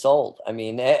fast they sold. I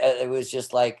mean, it was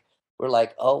just like we're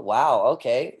like, "Oh, wow,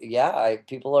 okay. Yeah,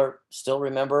 people are still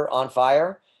remember On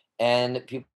Fire and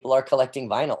people are collecting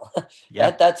vinyl."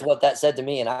 Yeah. That's what that said to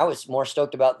me, and I was more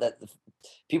stoked about that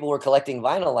people were collecting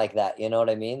vinyl like that, you know what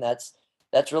I mean? That's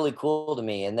really cool to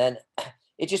me. And then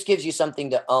it just gives you something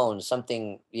to own,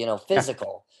 something, Yeah.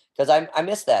 physical. Because I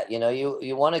miss that.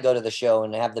 You want to go to the show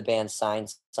and have the band sign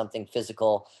something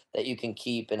physical that you can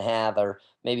keep and have, or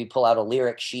maybe pull out a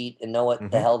lyric sheet and know what the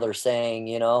Mm-hmm. hell they're saying.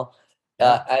 Yeah.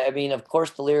 I mean, of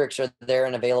course, the lyrics are there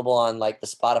and available on like the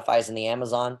Spotify's and the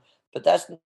Amazon, but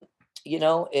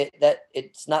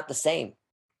it's not the same.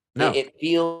 It, No. it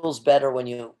feels better when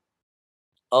you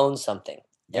own something,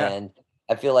 Yeah. and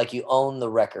I feel like you own the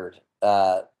record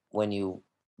when you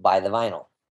buy the vinyl.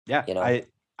 Yeah. You know,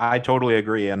 I totally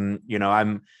agree. And,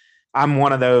 I'm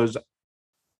one of those,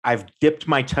 I've dipped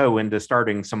my toe into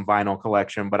starting some vinyl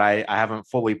collection, but I haven't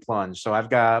fully plunged. So I've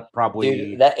got dude,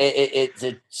 probably, it's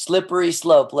a slippery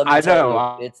slope. Let me I tell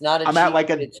know, you, it's not a I'm at cheap like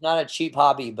a, it's not a cheap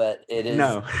hobby, but it is.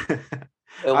 no,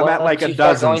 I'm at like Once a you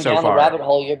start dozen going so down the far. rabbit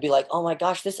hole, you'll be like, "Oh my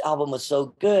gosh, this album was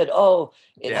so good." Oh,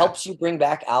 it Yeah, helps you bring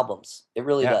back albums. It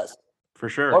really yeah, does. for Or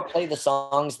sure. play the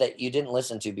songs that you didn't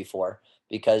listen to before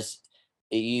because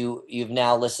you've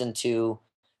now listened to.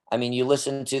 I mean, you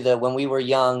listened to the When We Were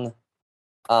Young.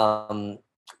 Um,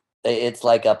 it's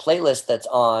like a playlist that's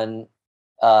on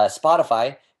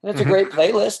Spotify, and it's a Mhm. great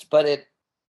playlist, but it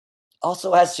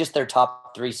also has just their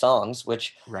top 3 songs,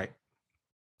 which Right.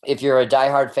 if you're a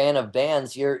diehard fan of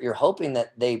bands, you're hoping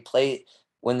that they play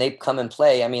when they come and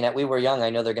play. I mean, at We Were Young, I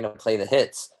know they're going to play the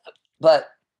hits, but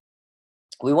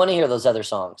we want to hear those other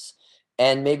songs.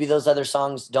 And maybe those other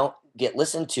songs don't get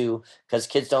listened to because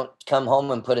kids don't come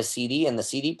home and put a CD in the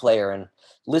CD player and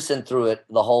listen through it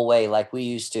the whole way like we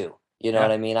used to. You know what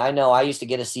Yeah. I mean? I know I used to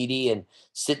get a CD and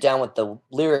sit down with the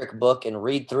lyric book and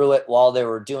read through it while they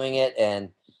were doing it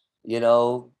and, you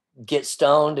know, get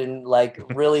stoned and like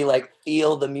really like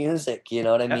feel the music, you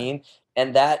know what I Yeah. mean?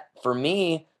 And that for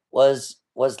me was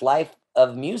life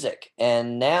of music.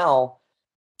 And now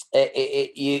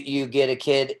you get a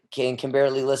kid can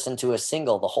barely listen to a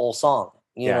single the whole song,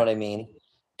 you know Yeah. what I mean?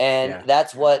 And Yeah.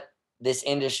 that's what this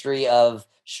industry of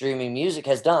streaming music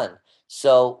has done.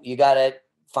 So you got to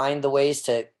find the ways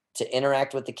to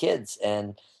interact with the kids,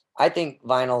 and I think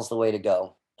vinyl's the way to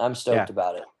go. I'm Yeah. stoked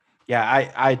about it.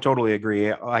 Yeah. I totally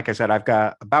agree. Like I said, I've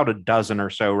got about a dozen or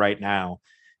so right now.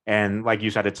 And like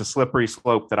you said, it's a slippery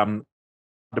slope that I'm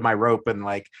to my rope and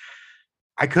like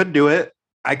I could do it.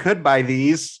 I could buy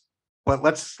these, but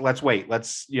let's wait. I'm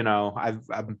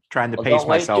trying to Well, pace don't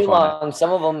wait too myself on it. long.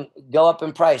 Some of them go up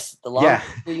in price the Yeah.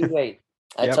 longer you wait.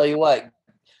 I tell Yep. you what,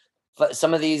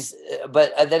 some of these,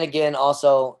 but then again,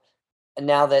 also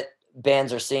now that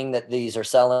bands are seeing that these are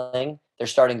selling, they're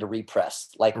starting to repress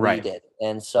like we Right. did.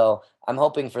 And so I'm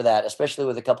hoping for that, especially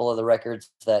with a couple of the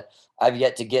records that I've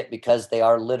yet to get because they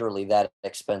are literally that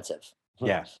expensive.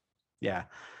 Yeah. Yeah.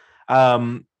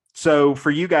 Um, so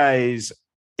for you guys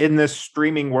in this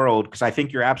streaming world, because I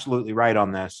think you're absolutely right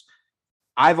on this,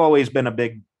 I've always been a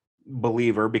big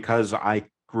believer because I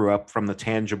grew up from the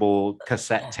tangible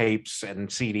cassette tapes and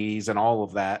CDs and all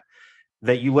of that,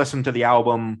 that you listen to the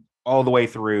album all the way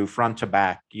through front to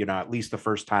back, at least the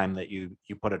first time that you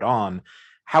put it on.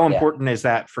 How Yeah. important is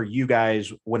that for you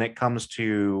guys when it comes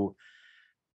to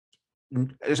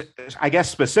I guess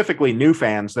specifically new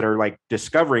fans that are like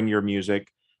discovering your music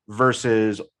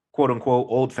versus quote unquote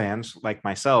old fans like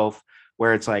myself,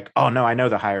 where it's like, oh no, I know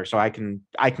the higher, so I can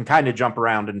kind of jump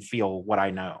around and feel what I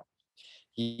know.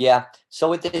 Yeah. So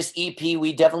with this EP,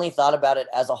 we definitely thought about it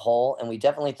as a whole, and we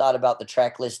definitely thought about the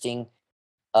track listing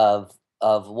of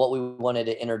what we wanted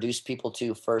to introduce people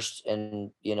to first.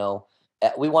 And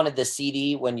we wanted the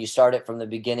CD, when you start it from the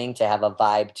beginning, to have a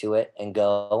vibe to it and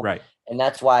go. Right. And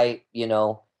that's why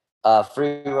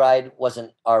Free Ride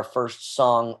wasn't our first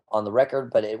song on the record,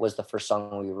 but it was the first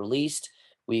song we released.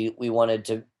 We wanted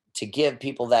to give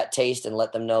people that taste and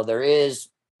let them know there is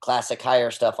classic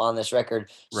higher stuff on this record.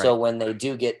 So Right. when they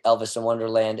do get Elvis in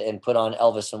Wonderland and put on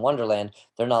Elvis in Wonderland,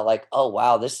 they're not like, oh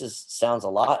wow, this is sounds a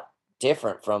lot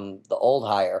different from the old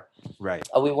higher. Right.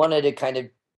 We wanted to kind of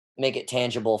make it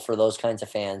tangible for those kinds of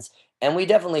fans, and we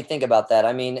definitely think about that.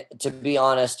 I mean, to be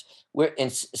honest,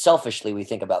 selfishly we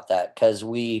think about that, because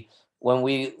when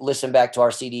we listen back to our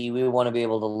CD, we want to be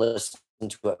able to listen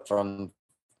to it from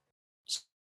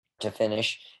to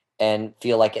finish and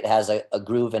feel like it has a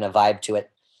groove and a vibe to it.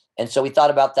 And so we thought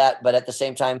about that, but at the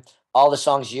same time, all the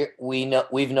songs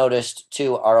we've noticed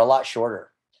too are a lot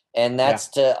shorter, and Yeah. that's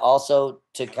to also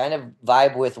to kind of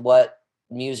vibe with what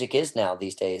music is now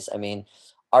these days. I mean,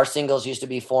 our singles used to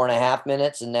be 4.5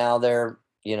 minutes, and now they're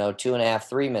 2.5,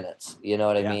 3 minutes. You know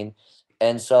what I Yeah. mean?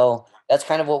 And so that's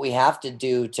kind of what we have to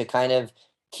do to kind of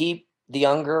keep the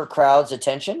younger crowd's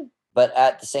attention, but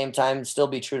at the same time still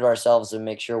be true to ourselves and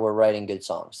make sure we're writing good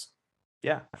songs.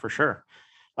 Yeah, for sure.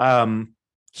 Um,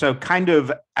 so kind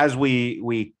of as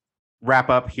we wrap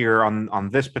up here on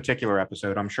this particular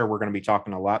episode, I'm sure we're going to be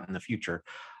talking a lot in the future.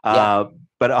 Yeah.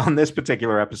 But on this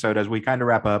particular episode, as we kind of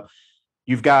wrap up,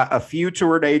 you've got a few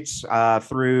tour dates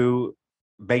through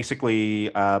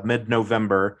basically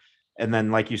mid-November, and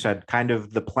then, like you said, kind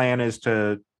of the plan is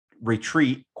to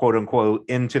retreat, quote unquote,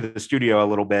 into the studio a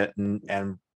little bit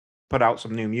and put out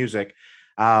some new music.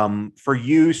 For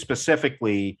you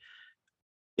specifically,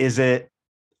 is it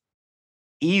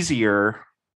easier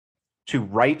to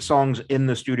write songs in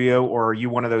the studio, or are you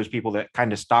one of those people that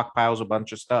kind of stockpiles a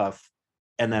bunch of stuff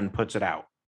and then puts it out?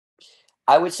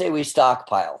 I would say we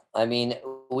stockpile. I mean,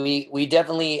 we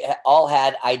definitely all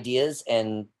had ideas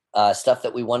and stuff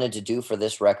that we wanted to do for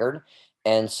this record,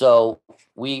 and so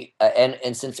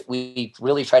and since we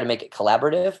really try to make it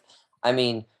collaborative, I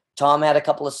mean, Tom had a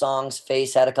couple of songs,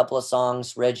 Face had a couple of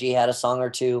songs, Reggie had a song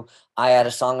or two, I had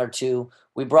a song or two.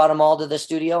 We brought them all to the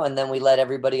studio, and then we let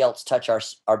everybody else touch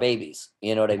our babies.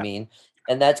 You know what I Yeah. mean?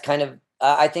 And that's kind of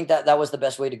I think that that was the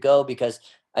best way to go, because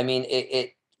I mean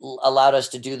it allowed us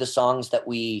to do the songs that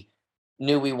we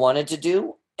knew we wanted to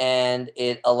do, and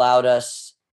it allowed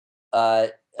us uh,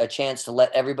 a chance to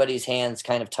let everybody's hands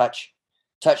kind of touch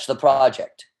the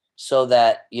project, so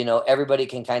that everybody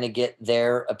can kind of get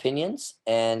their opinions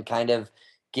and kind of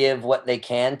give what they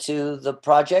can to the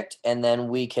project, and then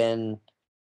we can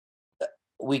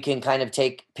kind of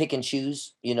pick and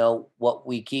choose, what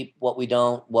we keep, what we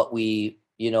don't, what we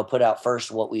put out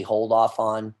first, what we hold off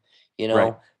on. you Right.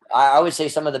 know I would say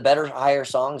some of the better higher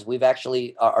songs we've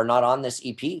actually are not on this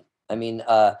EP. I mean,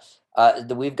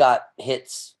 we've got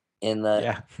hits in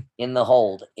the Yeah.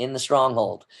 hold, in the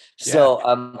stronghold. Yeah. So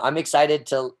I'm excited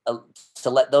to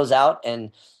let those out.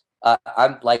 And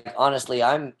I'm like, honestly,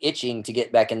 I'm itching to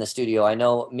get back in the studio. I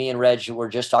know me and Reg were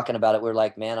just talking about it. We're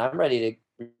like, man, I'm ready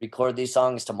to record these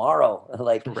songs tomorrow.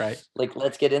 Right. Like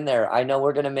let's get in there. I know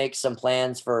we're going to make some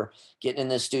plans for getting in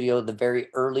the studio the very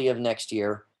early of next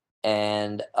year,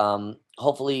 and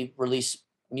hopefully release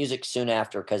music soon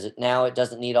after, because now it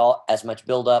doesn't need all as much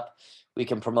build up. We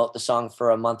can promote the song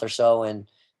for a month or so and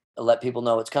let people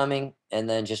know it's coming, and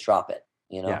then just drop it.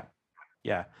 Yeah.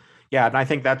 Yeah. Yeah. And I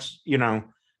think that's,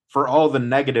 for all the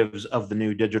negatives of the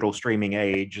new digital streaming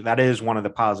age, that is one of the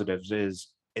positives. Is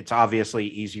it's obviously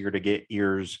easier to get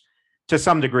ears to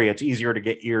some degree. It's easier to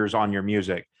get ears on your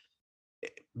music.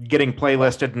 Getting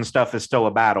playlisted and stuff is still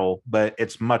a battle, but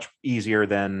it's much easier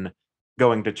than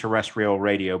going to terrestrial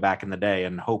radio back in the day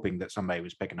and hoping that somebody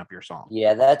was picking up your song.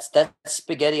 Yeah, that's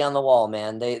spaghetti on the wall,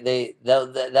 man.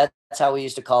 That's how we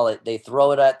used to call it. They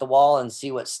throw it at the wall and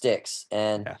see what sticks.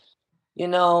 And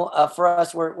Yeah. for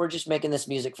us, we're just making this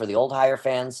music for the old hire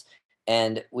fans,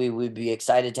 and we would be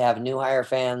excited to have new hire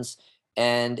fans.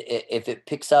 And if it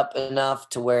picks up enough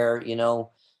to where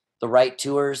the right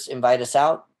tours invite us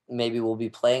out, maybe we'll be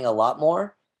playing a lot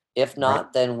more. If Right.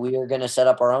 not, then we are going to set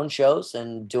up our own shows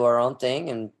and do our own thing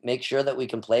and make sure that we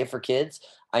can play for kids.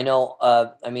 I know.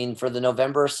 I mean, for the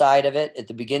November side of it, at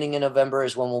the beginning of November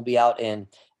is when we'll be out in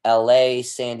LA,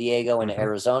 San Diego, and Hmm.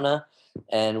 Arizona,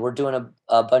 and we're doing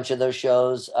a bunch of those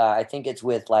shows. I think it's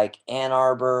with like Ann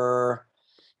Arbor,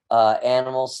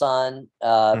 Animal Sun,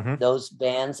 Hmm. those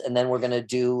bands, and then we're gonna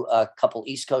do a couple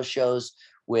East Coast shows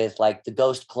with like the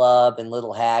Ghost Club and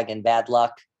Little Hag and Bad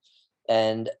Luck,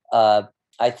 and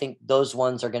I think those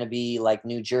ones are gonna be like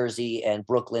New Jersey and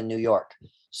Brooklyn, New York.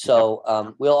 Yep.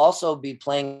 So we'll also be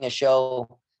playing a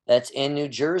show that's in New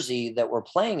Jersey that we're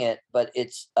playing it, but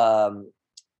it's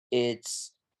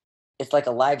it's like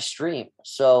a live stream.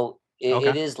 So Okay.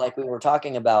 it is like we were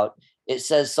talking about. It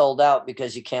says sold out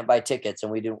because you can't buy tickets,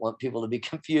 and we didn't want people to be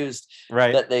confused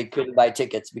Right. that they couldn't buy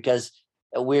tickets because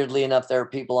weirdly enough, there are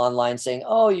people online saying,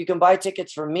 "Oh, you can buy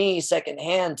tickets from me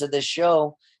secondhand to this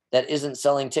show that isn't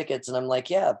selling tickets." And I'm like,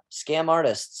 "Yeah, scam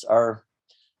artists are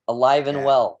alive and Yeah.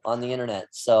 well on the internet."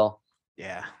 So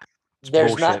Yeah. It's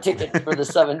there's not bullshit. tickets for the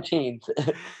 17th.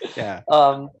 Yeah.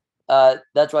 um,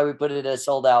 that's why we put it as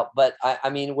sold out. But I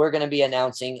mean, we're going to be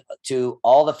announcing to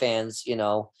all the fans,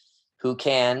 who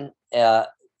can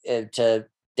to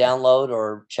download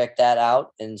or check that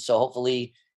out. And so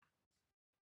hopefully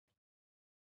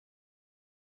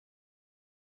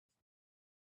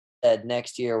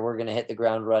next year we're going to hit the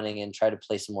ground running and try to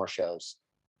play some more shows.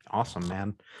 Awesome,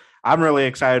 man. I'm really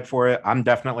excited for it. I'm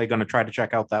definitely going to try to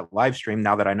check out that live stream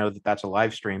now that I know that that's a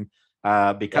live stream.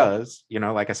 Yep. Because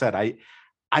like I said,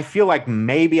 I feel like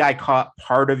maybe I caught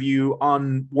part of you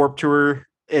on Warp Tour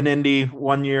in Indy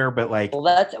one year, but like,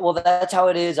 Well, that's how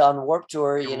it is on Warp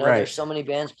Tour. right. There's so many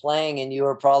bands playing, and you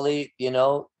are probably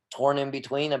torn in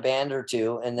between a band or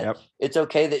two, and Yep. it's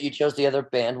okay that you chose the other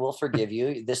band. We'll forgive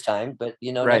you this time, but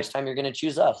Right. next time you're going to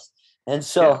choose us. And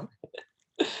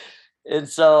Yeah.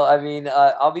 so I mean,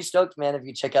 I'll be stoked, man, if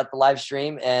you check out the live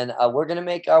stream, and we're going to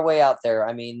make our way out there.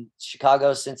 I mean,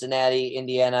 Chicago, Cincinnati,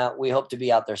 Indiana. We hope to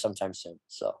be out there sometime soon.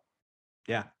 So.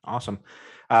 Yeah. Awesome.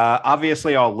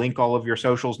 Obviously, I'll link all of your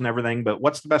socials and everything, but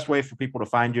what's the best way for people to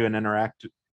find you and interact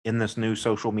in this new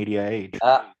social media age?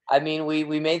 I mean, we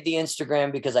made the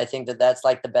Instagram because I think that that's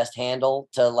like the best handle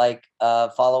to like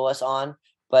follow us on.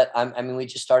 But I mean, we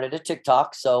just started a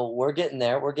TikTok, so we're getting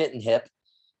there. We're getting hip.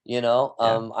 Yeah.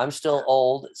 I'm still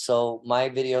old, so my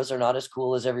videos are not as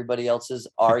cool as everybody else's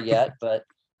are yet. But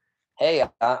hey,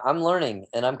 I'm learning,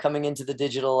 and I'm coming into the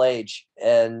digital age,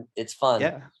 and it's fun.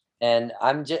 Yeah. And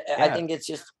I Yeah. think it's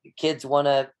just kids want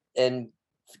to, and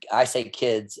I say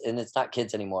kids, and it's not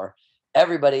kids anymore.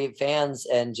 Everybody, fans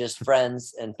and just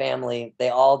friends and family, they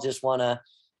all just want to,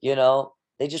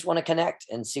 they just want to connect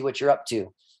and see what you're up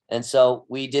to. And so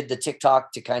we did the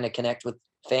TikTok to kind of connect with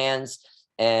fans,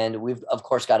 and we've of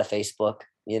course got a Facebook.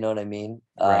 You know what I mean?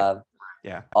 Right.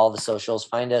 Yeah. All the socials.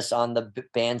 Find us on the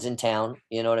bands in town.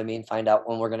 You know what I mean? Find out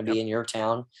when we're going to Yep. be in your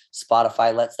town.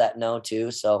 Spotify lets that know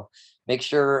too. So make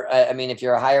sure. I mean, if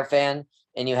you're a higher fan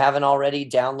and you haven't already,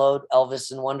 download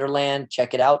Elvis in Wonderland.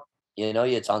 Check it out.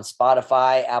 It's on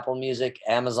Spotify, Apple Music,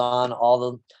 Amazon, all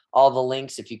the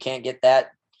links. If you can't get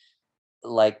that,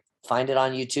 like find it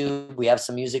on YouTube. We have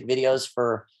some music videos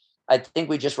for. I think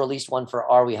we just released one for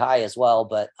Are We High as well,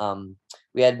 but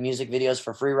we had music videos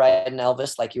for Free Ride and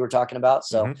Elvis, like you were talking about.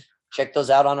 So Hmm. check those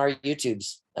out on our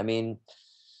YouTubes. I mean,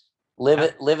 Yeah.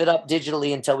 live it up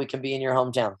digitally until we can be in your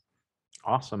hometown.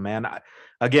 Awesome, man.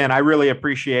 Again, I really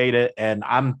appreciate it, and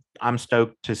I'm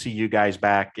stoked to see you guys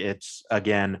back. It's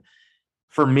again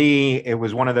for me, it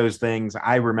was one of those things.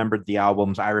 I remembered the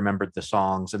albums, I remembered the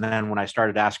songs, and then when I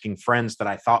started asking friends that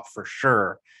I thought for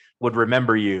sure would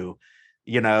remember you,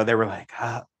 they were like,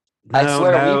 I "No,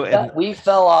 swear no," and we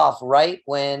fell off right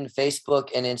when Facebook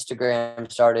and Instagram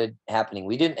started happening.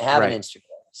 We didn't have an right, Instagram,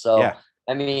 so yeah,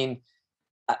 I mean,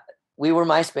 uh, we were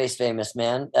MySpace famous,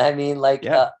 man. I mean, like,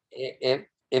 yeah,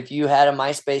 if you had a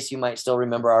MySpace, you might still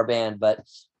remember our band, but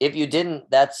if you didn't,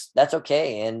 that's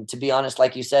okay. And to be honest,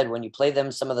 like you said, when you play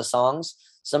them some of the songs,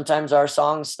 sometimes our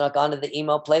songs snuck onto the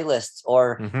emo playlists,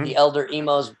 or hmm, the elder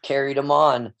emos carried them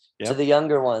on to yep, the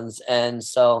younger ones. And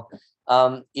so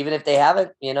even if they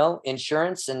haven't,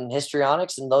 Insurance and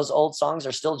Histrionics and those old songs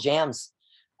are still jams.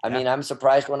 I yeah. mean, I'm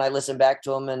surprised when I listen back to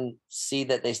them and see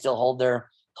that they still hold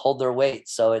their weight.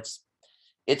 So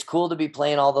it's cool to be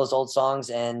playing all those old songs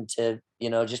and to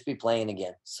just be playing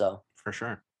again. So For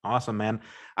sure. Awesome, man.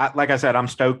 Like I said, I'm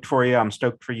stoked for you. I'm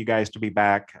stoked for you guys to be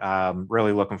back.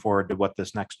 Really looking forward to what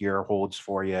this next year holds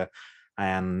for you.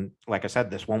 And like I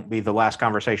said, this won't be the last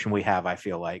conversation we have, I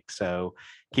feel like. So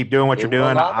keep doing what it you're will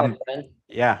doing. not, my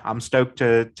friend. I'm stoked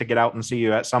to get out and see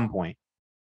you at some point.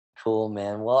 Cool,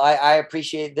 man. Well, I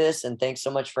appreciate this, and thanks so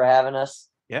much for having us.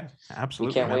 Yeah, We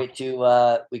absolutely, can't man.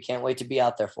 wait to be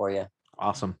out there for you.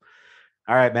 Awesome.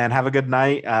 All right, man. Have a good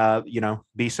night.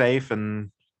 Be safe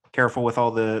and careful with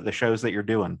all the shows that you're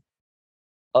doing.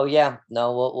 Oh yeah,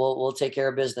 no, we'll take care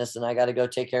of business, and I got to go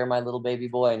take care of my little baby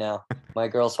boy now. My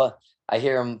girl's. I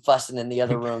hear them fussing in the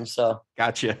other room. So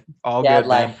Gotcha. All dad good,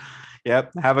 man. life.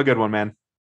 Yep. Have a good one, man.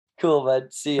 Cool,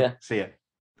 bud. See ya. See ya.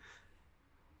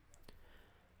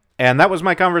 And that was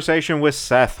my conversation with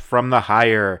Seth from The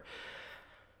Hire.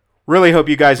 Really hope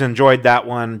you guys enjoyed that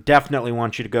one. Definitely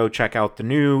want you to go check out the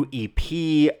new EP,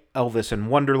 Elvis in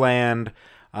Wonderland.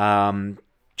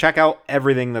 Check out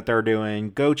everything that they're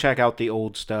doing. Go check out the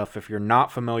old stuff if you're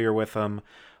not familiar with them.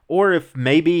 Or if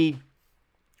maybe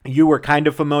you were kind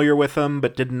of familiar with them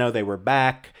but didn't know they were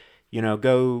back,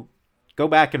 go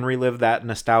back and relive that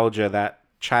nostalgia, that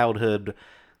childhood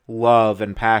love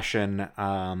and passion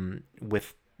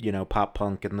with pop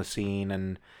punk in the scene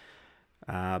and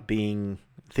being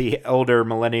the elder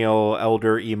millennial,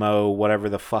 elder emo, whatever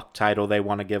the fuck title they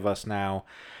want to give us now.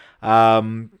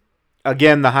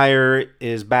 Again, The Hire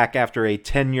is back after a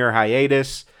 10-year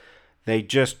hiatus. They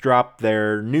just dropped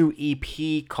their new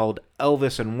EP called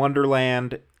Elvis in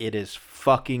Wonderland. It is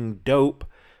fucking dope,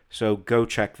 so go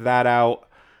check that out.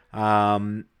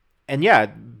 And yeah,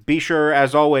 be sure,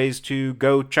 as always, to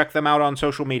go check them out on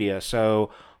social media.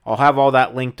 So I'll have all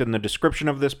that linked in the description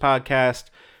of this podcast.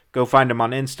 Go find them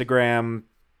on Instagram,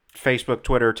 Facebook,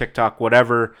 Twitter, TikTok,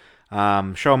 whatever.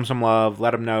 Show them some love.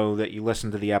 Let them know that you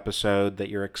listened to the episode, that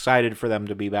you're excited for them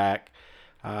to be back.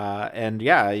 And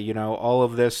yeah, all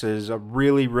of this is a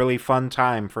really, really fun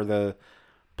time for the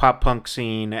pop punk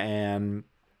scene and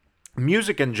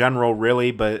music in general,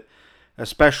 really, but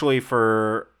especially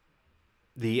for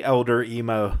the elder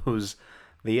emos,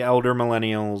 the elder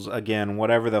millennials, again,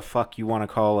 whatever the fuck you want to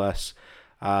call us.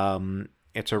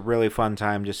 It's a really fun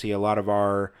time to see a lot of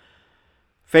our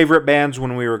favorite bands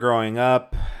when we were growing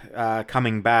up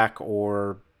coming back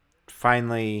or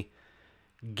finally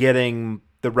getting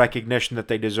the recognition that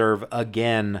they deserve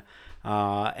again.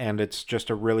 And it's just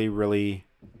a really, really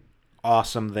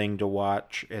awesome thing to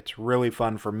watch. It's really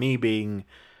fun for me being,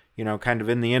 kind of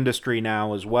in the industry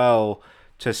now as well,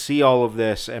 to see all of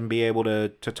this and be able to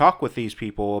talk with these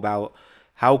people about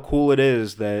how cool it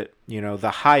is that,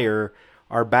 The Hire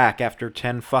are back after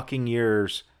 10 fucking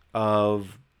years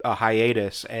of a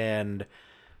hiatus and,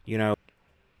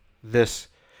 this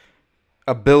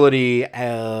ability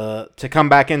to come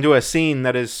back into a scene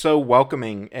that is so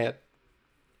welcoming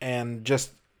and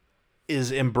just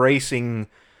is embracing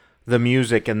the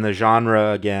music and the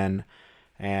genre again.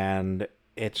 And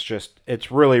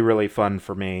it's really, really fun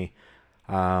for me.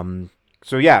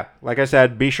 So yeah, like I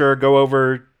said, be sure to go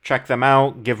over, check them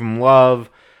out, give them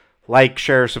love, like,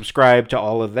 share, subscribe to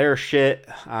all of their shit.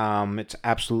 It's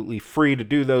absolutely free to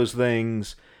do those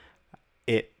things.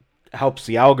 It helps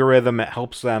the algorithm. It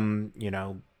helps them,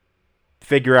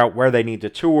 figure out where they need to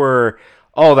tour,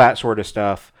 all that sort of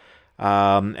stuff.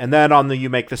 And then on the You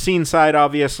Make the Scene side,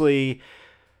 obviously,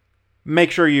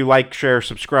 make sure you like, share,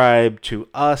 subscribe to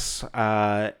us.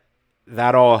 That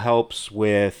all helps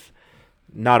with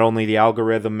not only the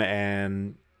algorithm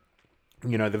and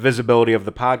the visibility of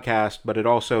the podcast, but it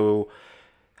also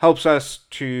helps us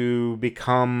to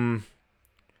become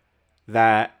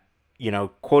that,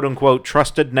 quote unquote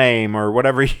trusted name or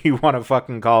whatever you want to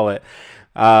fucking call it.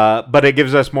 But it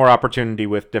gives us more opportunity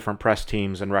with different press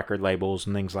teams and record labels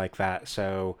and things like that.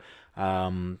 So,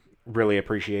 really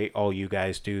appreciate all you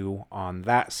guys do on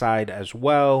that side as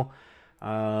well.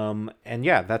 And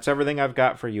yeah, that's everything I've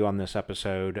got for you on this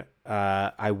episode.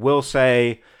 I will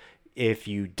say, if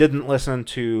you didn't listen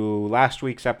to last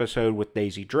week's episode with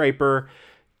Daisy Draper,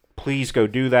 please go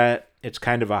do that. It's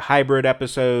kind of a hybrid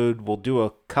episode. We'll do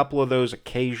a couple of those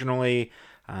occasionally.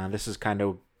 This is kind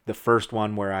of the first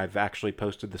one where I've actually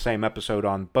posted the same episode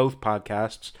on both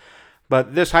podcasts.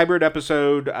 But this hybrid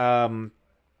episode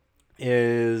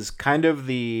is kind of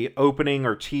the opening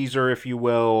or teaser, if you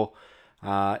will,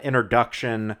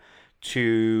 introduction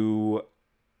to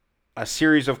a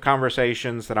series of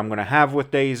conversations that I'm going to have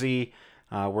with Daisy.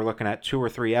 We're looking at 2 or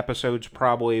 3 episodes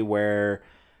probably where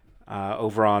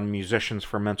over on Musicians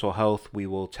for Mental Health, we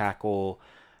will tackle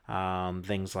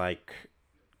things like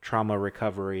trauma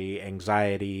recovery,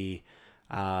 anxiety,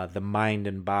 the mind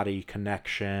and body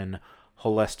connection,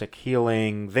 holistic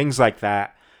healing, things like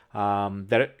that,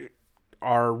 that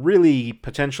are really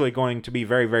potentially going to be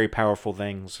very, very powerful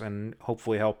things and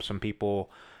hopefully help some people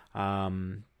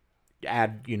add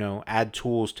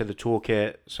tools to the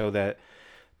toolkit so that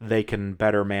they can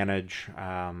better manage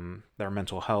their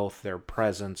mental health, their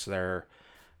presence, their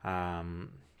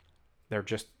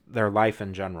life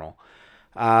in general.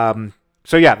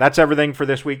 So yeah, that's everything for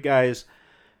this week, guys.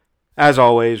 As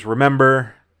always,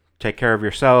 remember, take care of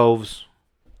yourselves,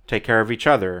 take care of each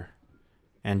other,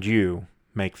 and you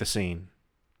make the scene.